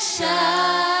let it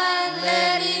shine.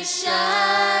 Let it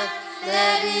shine.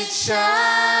 Let it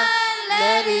shine.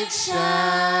 Let it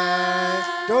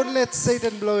shine. Don't let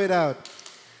Satan blow it out.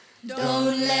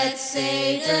 Don't let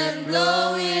Satan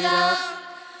blow it out.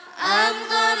 I'm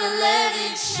gonna let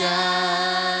it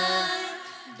shine.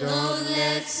 Don't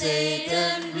let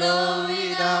Satan blow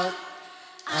it out.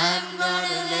 I'm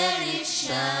gonna let it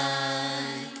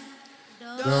shine.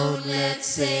 Don't let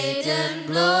Satan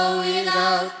blow it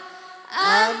out.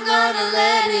 I'm gonna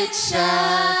let it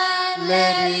shine.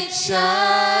 Let it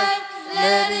shine.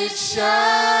 Let it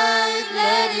shine.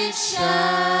 Let it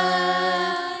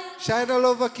shine. Shine all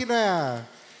over Kinoya.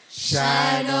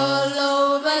 Shine all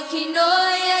over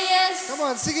Kinoya, yes. Come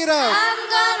on, sing it out. I'm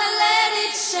gonna let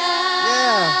it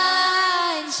shine.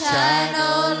 Shine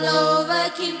all over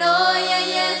Kinoya,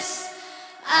 yes.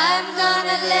 I'm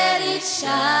gonna let it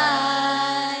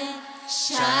shine.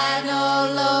 Shine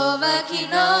all over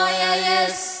Kinoya,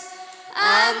 yes.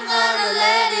 I'm gonna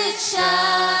let it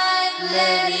shine.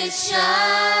 Let it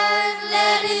shine.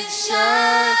 Let it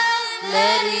shine.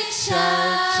 Let it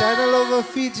shine. Shine all over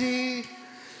Fiji.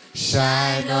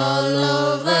 Shine all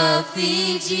over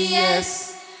Fiji,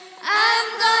 yes. I'm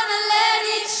gonna let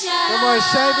it shine. Come on,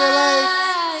 shine your light.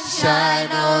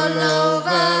 Shine all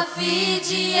over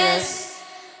Fiji, yes.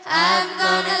 I'm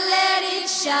gonna let it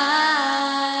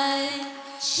shine.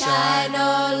 Shine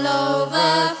all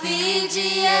over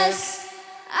Fiji, yes.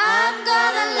 I'm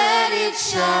gonna let it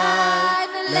shine.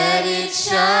 Let it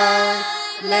shine.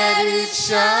 Let it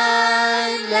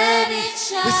shine. Let it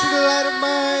shine. This little light of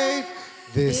mine.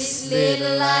 This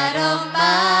little light of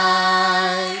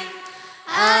mine,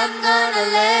 I'm gonna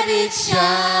let it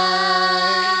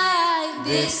shine.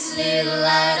 This little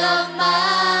light of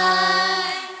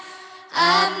mine,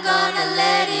 I'm gonna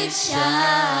let it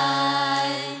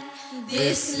shine.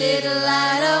 This little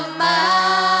light of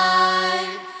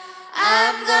mine,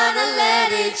 I'm gonna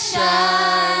let it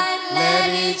shine. Let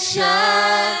it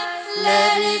shine.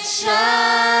 Let it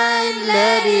shine.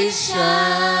 Let it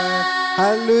shine.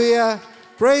 Hallelujah.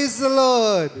 Praise the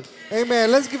Lord.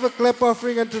 Amen. Let's give a clap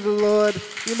offering unto the Lord.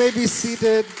 You may be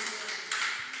seated.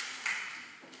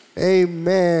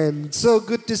 Amen. So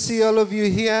good to see all of you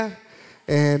here.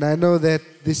 And I know that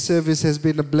this service has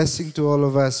been a blessing to all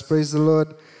of us. Praise the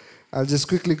Lord. I'll just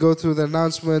quickly go through the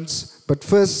announcements. But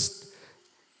first,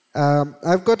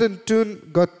 I've got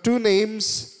two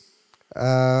names.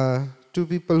 Two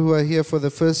people who are here for the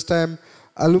first time.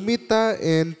 Alumita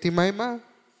and Timaima.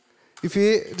 If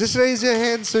you just raise your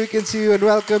hand so we can see you and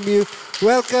welcome you.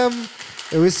 Welcome.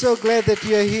 And we're so glad that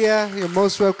you're here. You're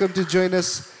most welcome to join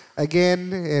us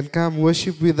again and come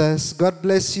worship with us. God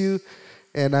bless you.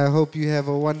 And I hope you have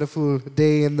a wonderful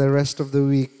day and the rest of the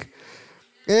week.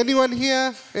 Anyone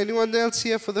here? Anyone else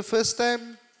here for the first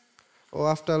time? Or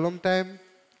after a long time?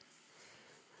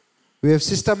 We have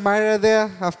Sister Myra there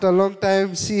after a long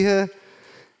time. See her.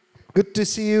 Good to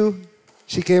see you.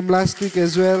 She came last week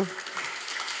as well.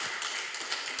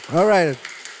 All right.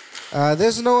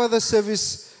 There's no other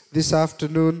service this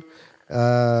afternoon.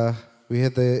 We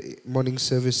had the morning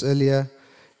service earlier,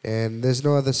 and there's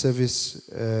no other service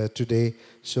today.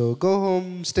 So go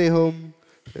home, stay home,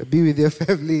 be with your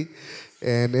family,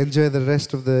 and enjoy the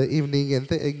rest of the evening, and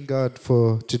thank God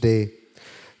for today.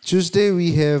 Tuesday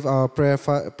we have our prayer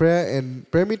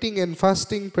meeting and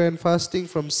fasting, prayer and fasting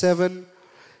from 7.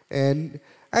 And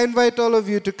I invite all of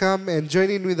you to come and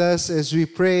join in with us as we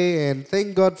pray and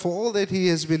thank God for all that He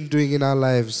has been doing in our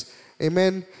lives.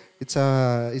 Amen. It's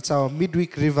our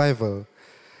midweek revival.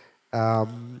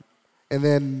 And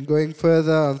then going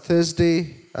further on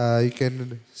Thursday, you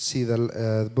can see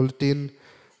the bulletin.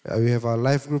 We have our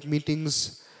life group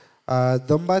meetings.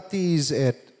 Dombati is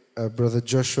at Brother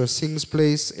Joshua Singh's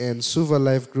place, and Suva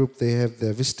Life Group, they have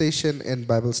their visitation and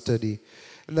Bible study.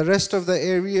 And the rest of the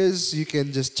areas, you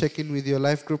can just check in with your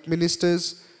life group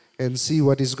ministers and see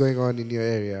what is going on in your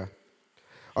area.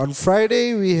 On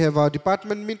Friday, we have our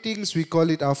department meetings. We call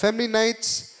it our family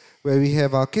nights, where we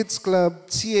have our kids club,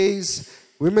 CAs,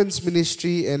 women's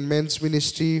ministry, and men's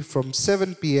ministry from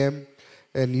 7 p.m.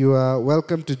 And you are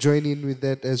welcome to join in with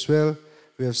that as well.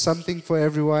 We have something for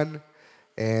everyone.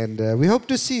 And we hope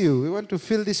to see you. We want to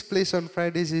fill this place on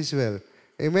Fridays as well.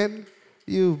 Amen?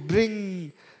 You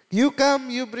come,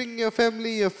 you bring your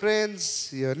family, your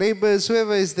friends, your neighbors,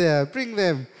 whoever is there, bring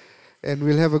them. And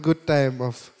we'll have a good time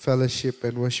of fellowship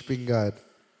and worshiping God.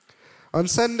 On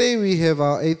Sunday, we have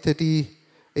our 8:30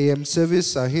 a.m.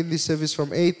 service, our Hindi service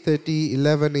from 8:30,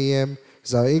 11 a.m.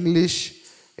 is our English.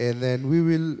 And then we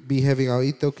will be having our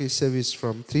Itoke service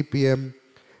from 3 p.m.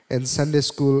 and Sunday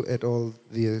school at all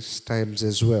these times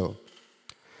as well.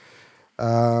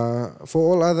 For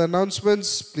all other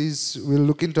announcements, please, we'll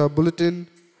look into our bulletin.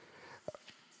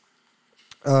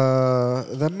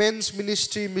 The men's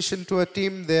ministry mission tour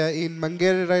team, they are in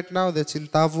Mangere right now. That's in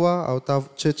Tavua, our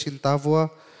church in Tavua.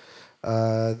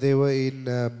 They were in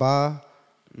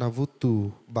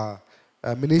Navutu,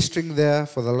 ministering there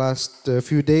for the last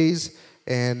few days.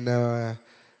 And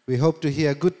we hope to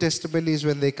hear good testimonies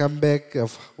when they come back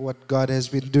of what God has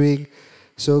been doing.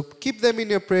 So keep them in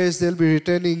your prayers. They'll be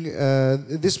returning.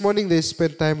 This morning they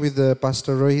spent time with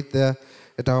Pastor Rohit there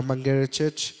at our Mangere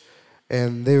church.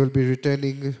 And they will be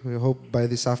returning, we hope by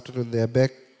this afternoon they are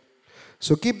back.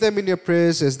 So keep them in your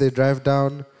prayers as they drive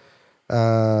down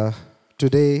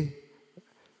today.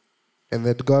 And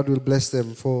that God will bless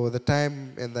them for the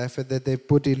time and the effort that they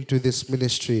put into this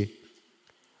ministry.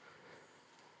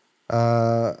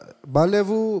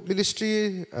 Balevu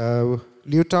ministry,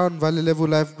 Newtown Valilevu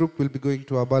Life Group will be going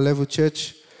to our Balevu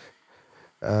church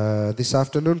this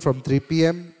afternoon from 3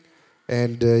 p.m.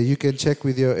 And you can check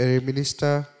with your area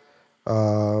minister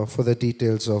for the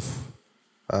details of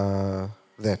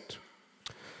that.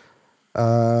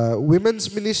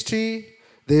 Women's ministry,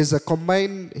 there's a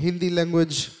combined Hindi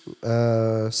language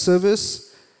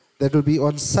service that will be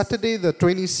on Saturday the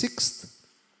 26th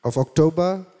of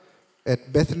October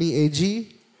at Bethany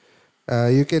AG.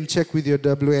 You can check with your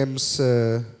WM's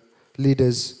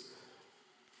leaders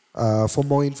for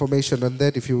more information on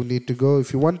that if you need to go.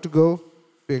 If you want to go,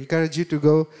 we encourage you to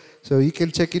go. So you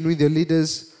can check in with your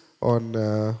leaders on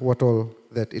what all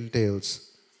that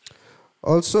entails.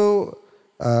 Also,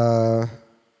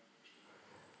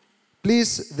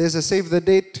 please, there's a save the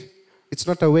date. It's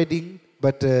not a wedding,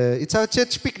 but it's our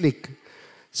church picnic.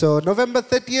 So November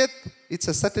 30th, it's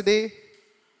a Saturday.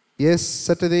 Yes,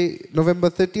 Saturday, November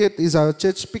 30th is our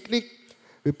church picnic.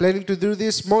 We're planning to do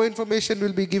this. More information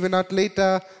will be given out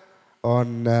later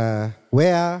on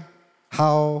where,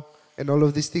 how, and all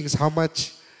of these things, how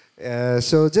much.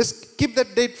 So just keep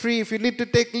that date free. If you need to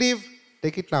take leave,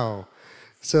 take it now.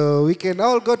 So we can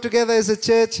all go together as a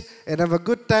church and have a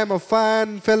good time of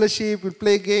fun, fellowship, we'll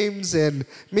play games and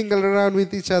mingle around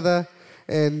with each other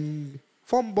and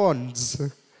form bonds.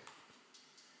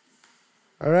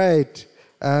 All right.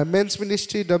 Men's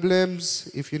ministry,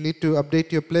 WMs, if you need to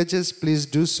update your pledges, please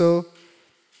do so.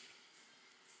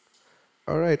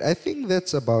 All right. I think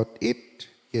that's about it.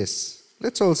 Yes.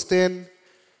 Let's all stand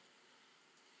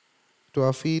to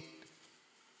our feet.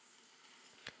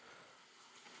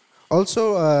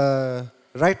 Also,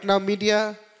 Right Now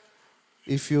Media,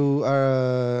 if you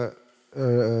are,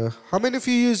 how many of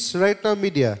you use Right Now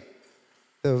Media?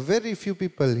 There are very few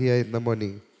people here in the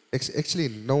morning. Actually,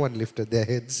 no one lifted their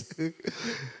heads.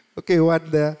 Okay, one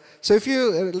there. So if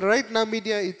you, Right Now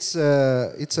Media, it's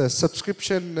a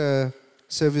subscription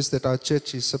service that our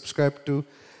church is subscribed to.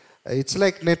 It's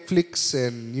like Netflix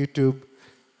and YouTube.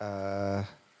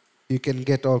 You can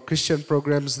get all Christian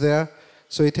programs there.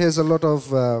 So it has a lot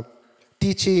of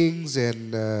teachings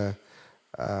and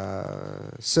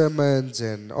sermons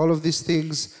and all of these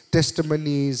things,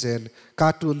 testimonies and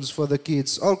cartoons for the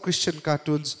kids, all Christian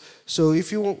cartoons. So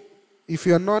if you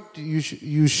are not,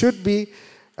 you should be,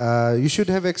 you should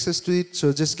have access to it.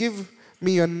 So just give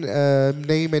me your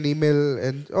name and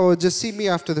email, or just see me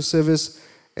after the service,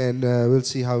 and we'll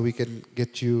see how we can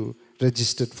get you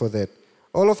registered for that.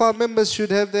 All of our members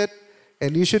should have that,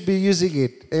 and you should be using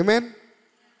it. Amen?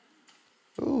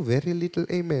 Oh, very little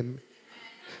amen.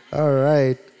 All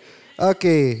right.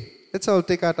 Okay. Let's all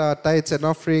take out our tithes and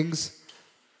offerings.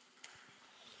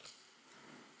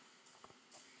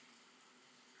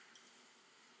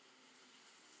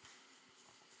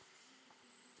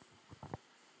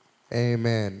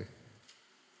 Amen.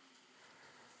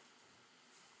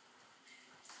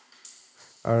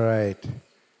 All right.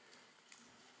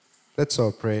 Let's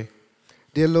all pray.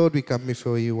 Dear Lord, we come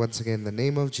before you once again in the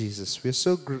name of Jesus. We are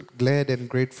so glad and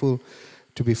grateful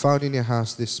to be found in your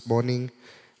house this morning.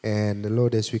 And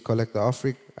Lord, as we collect the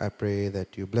offering, I pray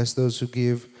that you bless those who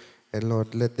give. And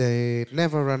Lord, let they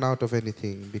never run out of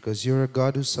anything, because you're a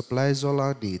God who supplies all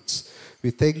our needs.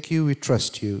 We thank you, we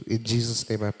trust you. In Jesus'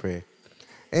 name I pray.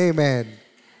 Amen.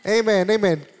 Amen.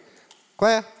 Amen.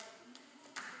 Choir.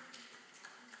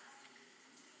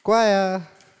 Choir.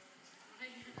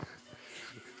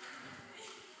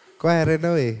 Choir, ran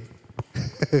away.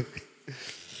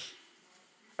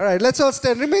 All right, let's all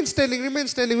stand. Remain standing, remain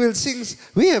standing. We'll sing.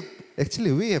 We have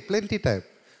plenty time.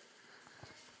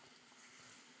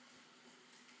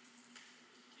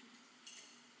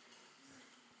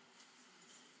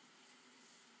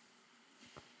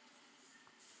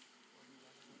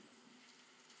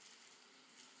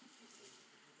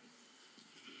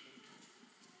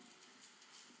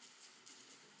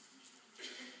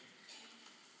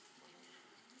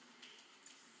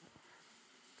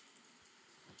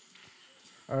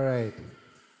 All right.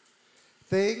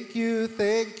 Thank you,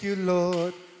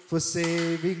 Lord, for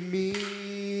saving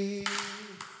me.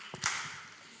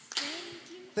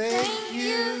 Thank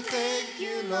you,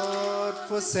 Lord,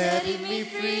 for setting me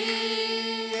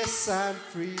free. Yes, I'm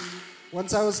free.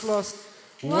 Once I was lost,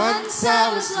 but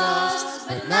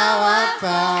now I'm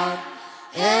found,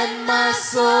 and my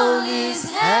soul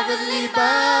is heavenly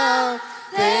bound.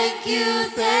 Thank you,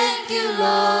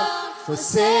 Lord, for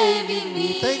saving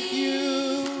me. Thank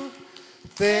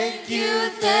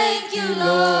you,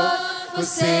 Lord, for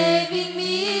saving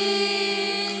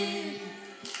me.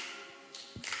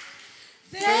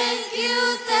 Thank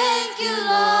you,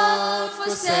 Lord, for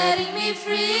setting me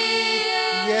free.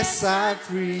 Yes, I'm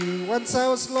free. Once I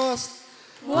was lost,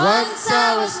 but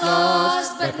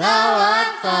now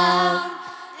I'm found,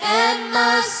 and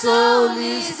my soul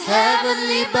is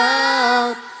heavenly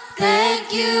bound.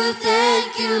 Thank you,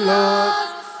 Lord,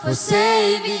 for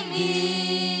saving me.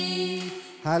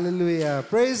 Hallelujah.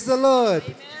 Praise the Lord.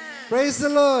 Amen. Praise the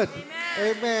Lord.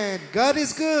 Amen. Amen. God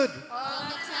is good.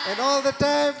 And all the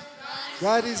time,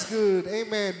 God is good.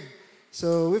 Amen.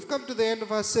 So we've come to the end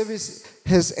of our service.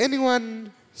 Has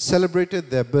anyone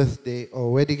celebrated their birthday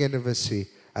or wedding anniversary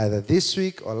either this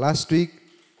week or last week?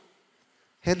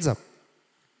 Hands up.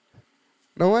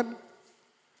 No one?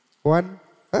 One?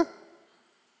 Huh?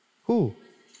 Who?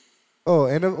 Oh,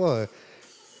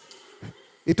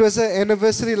 it was an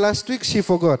anniversary last week. She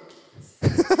forgot.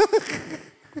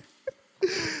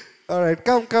 All right,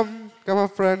 come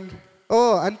up front.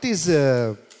 Oh, auntie's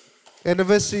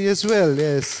anniversary as well.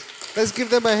 Yes, let's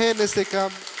give them a hand as they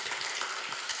come.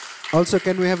 Also,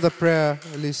 can we have the prayer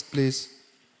list, please?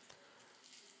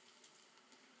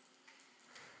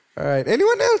 All right.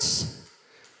 Anyone else?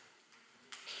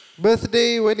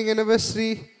 Birthday, wedding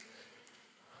anniversary?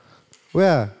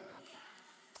 Where?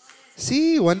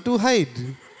 See, want to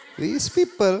hide. These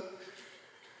people.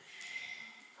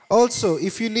 Also,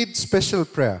 if you need special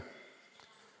prayer,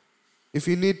 if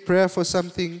you need prayer for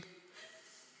something,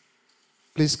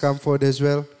 please come forward as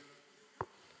well.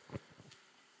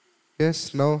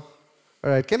 Yes? No?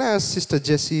 All right. Can I ask Sister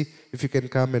Jessie if you can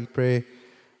come and pray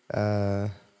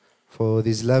for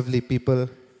these lovely people?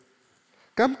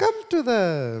 Come to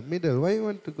the middle. Why you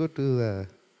want to go to the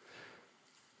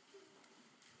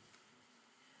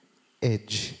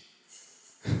edge?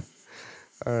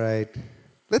 All right.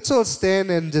 Let's all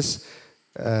stand and just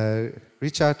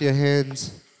reach out your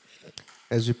hands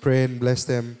as we pray and bless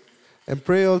them. And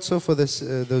pray also for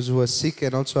those who are sick,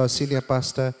 and also our senior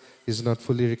pastor is not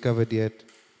fully recovered yet.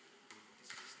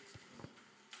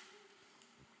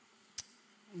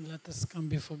 Let us come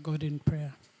before God in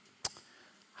prayer.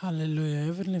 Hallelujah.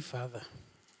 Heavenly Father,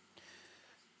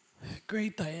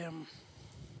 great I am.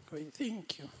 Great,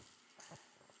 thank you.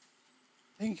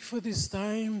 Thank you for this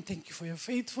time. Thank you for your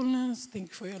faithfulness. Thank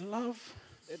you for your love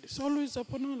that is always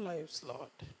upon our lives, Lord.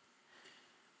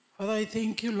 Father, I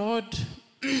thank you, Lord,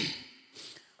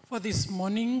 for this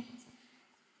morning,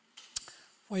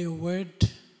 for your word.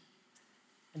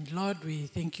 And Lord, we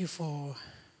thank you for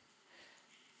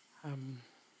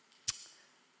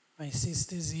my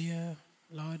sisters here,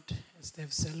 Lord, as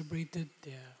they've celebrated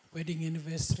their wedding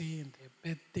anniversary and their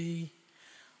birthday.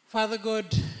 Father God,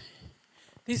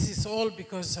 this is all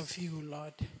because of you,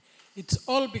 Lord. It's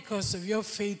all because of your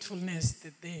faithfulness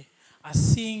that they are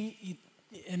seeing it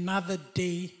another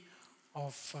day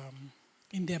of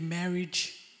in their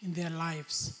marriage, in their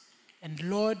lives. And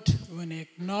Lord, we want to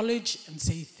acknowledge and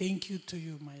say thank you to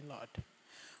you, my Lord.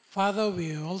 Father,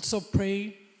 we also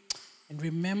pray and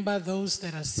remember those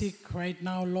that are sick right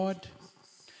now, Lord.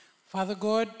 Father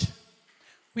God,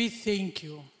 we thank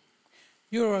you.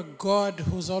 You're a God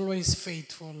who's always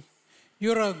faithful.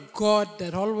 You're a God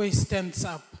that always stands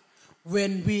up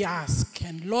when we ask.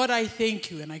 And Lord, I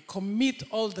thank you and I commit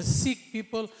all the sick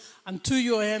people unto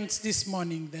your hands this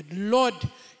morning, that Lord,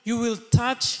 you will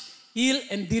touch, heal,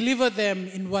 and deliver them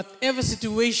in whatever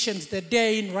situations that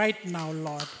they're in right now,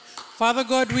 Lord. Father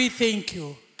God, we thank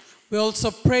you. We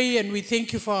also pray and we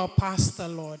thank you for our pastor,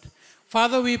 Lord.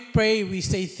 Father, we pray, we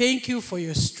say thank you for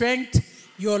your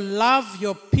strength, your love,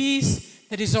 your peace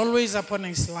that is always upon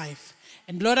his life.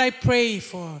 And Lord, I pray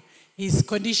for his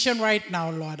condition right now,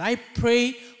 Lord. I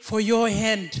pray for your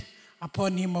hand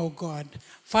upon him, oh God.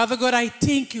 Father God, I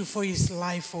thank you for his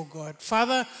life, oh God.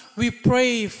 Father, we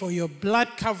pray for your blood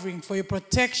covering, for your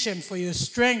protection, for your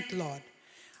strength, Lord,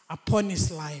 upon his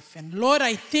life. And Lord,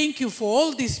 I thank you for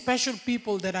all these special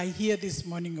people that are here this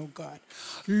morning, oh God.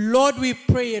 Lord, we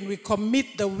pray and we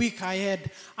commit the week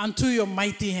ahead unto your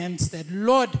mighty hands, that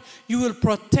Lord, you will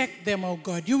protect them, oh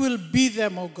God. You will be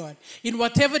them, oh God, in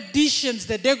whatever decisions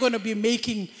that they're going to be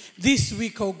making this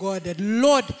week, oh God, that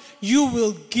Lord, you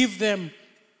will give them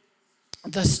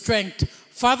the strength.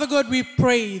 Father God, we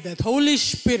pray that Holy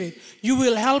Spirit, you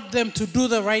will help them to do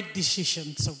the right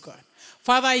decisions, oh God.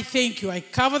 Father, I thank you. I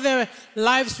cover their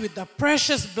lives with the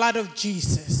precious blood of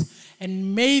Jesus.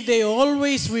 And may they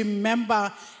always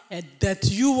remember that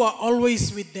you are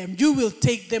always with them. You will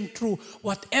take them through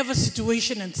whatever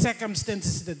situation and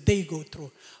circumstances that they go through.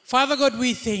 Father God,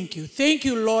 we thank you. Thank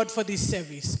you, Lord, for this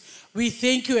service. We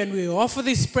thank you and we offer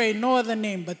this prayer in no other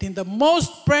name but in the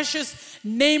most precious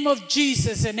name of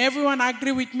Jesus. And everyone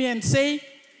agree with me and say,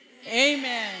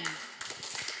 Amen.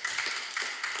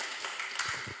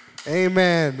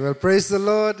 Amen. Well, praise the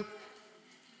Lord.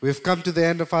 We've come to the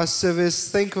end of our service.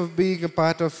 Thank you for being a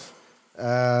part of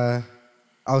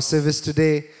our service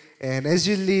today. And as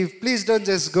you leave, please don't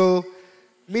just go.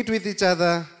 Meet with each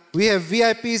other. We have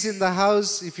VIPs in the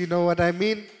house, if you know what I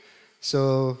mean.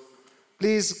 So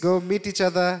please go meet each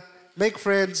other, make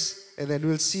friends, and then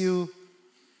we'll see you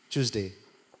Tuesday.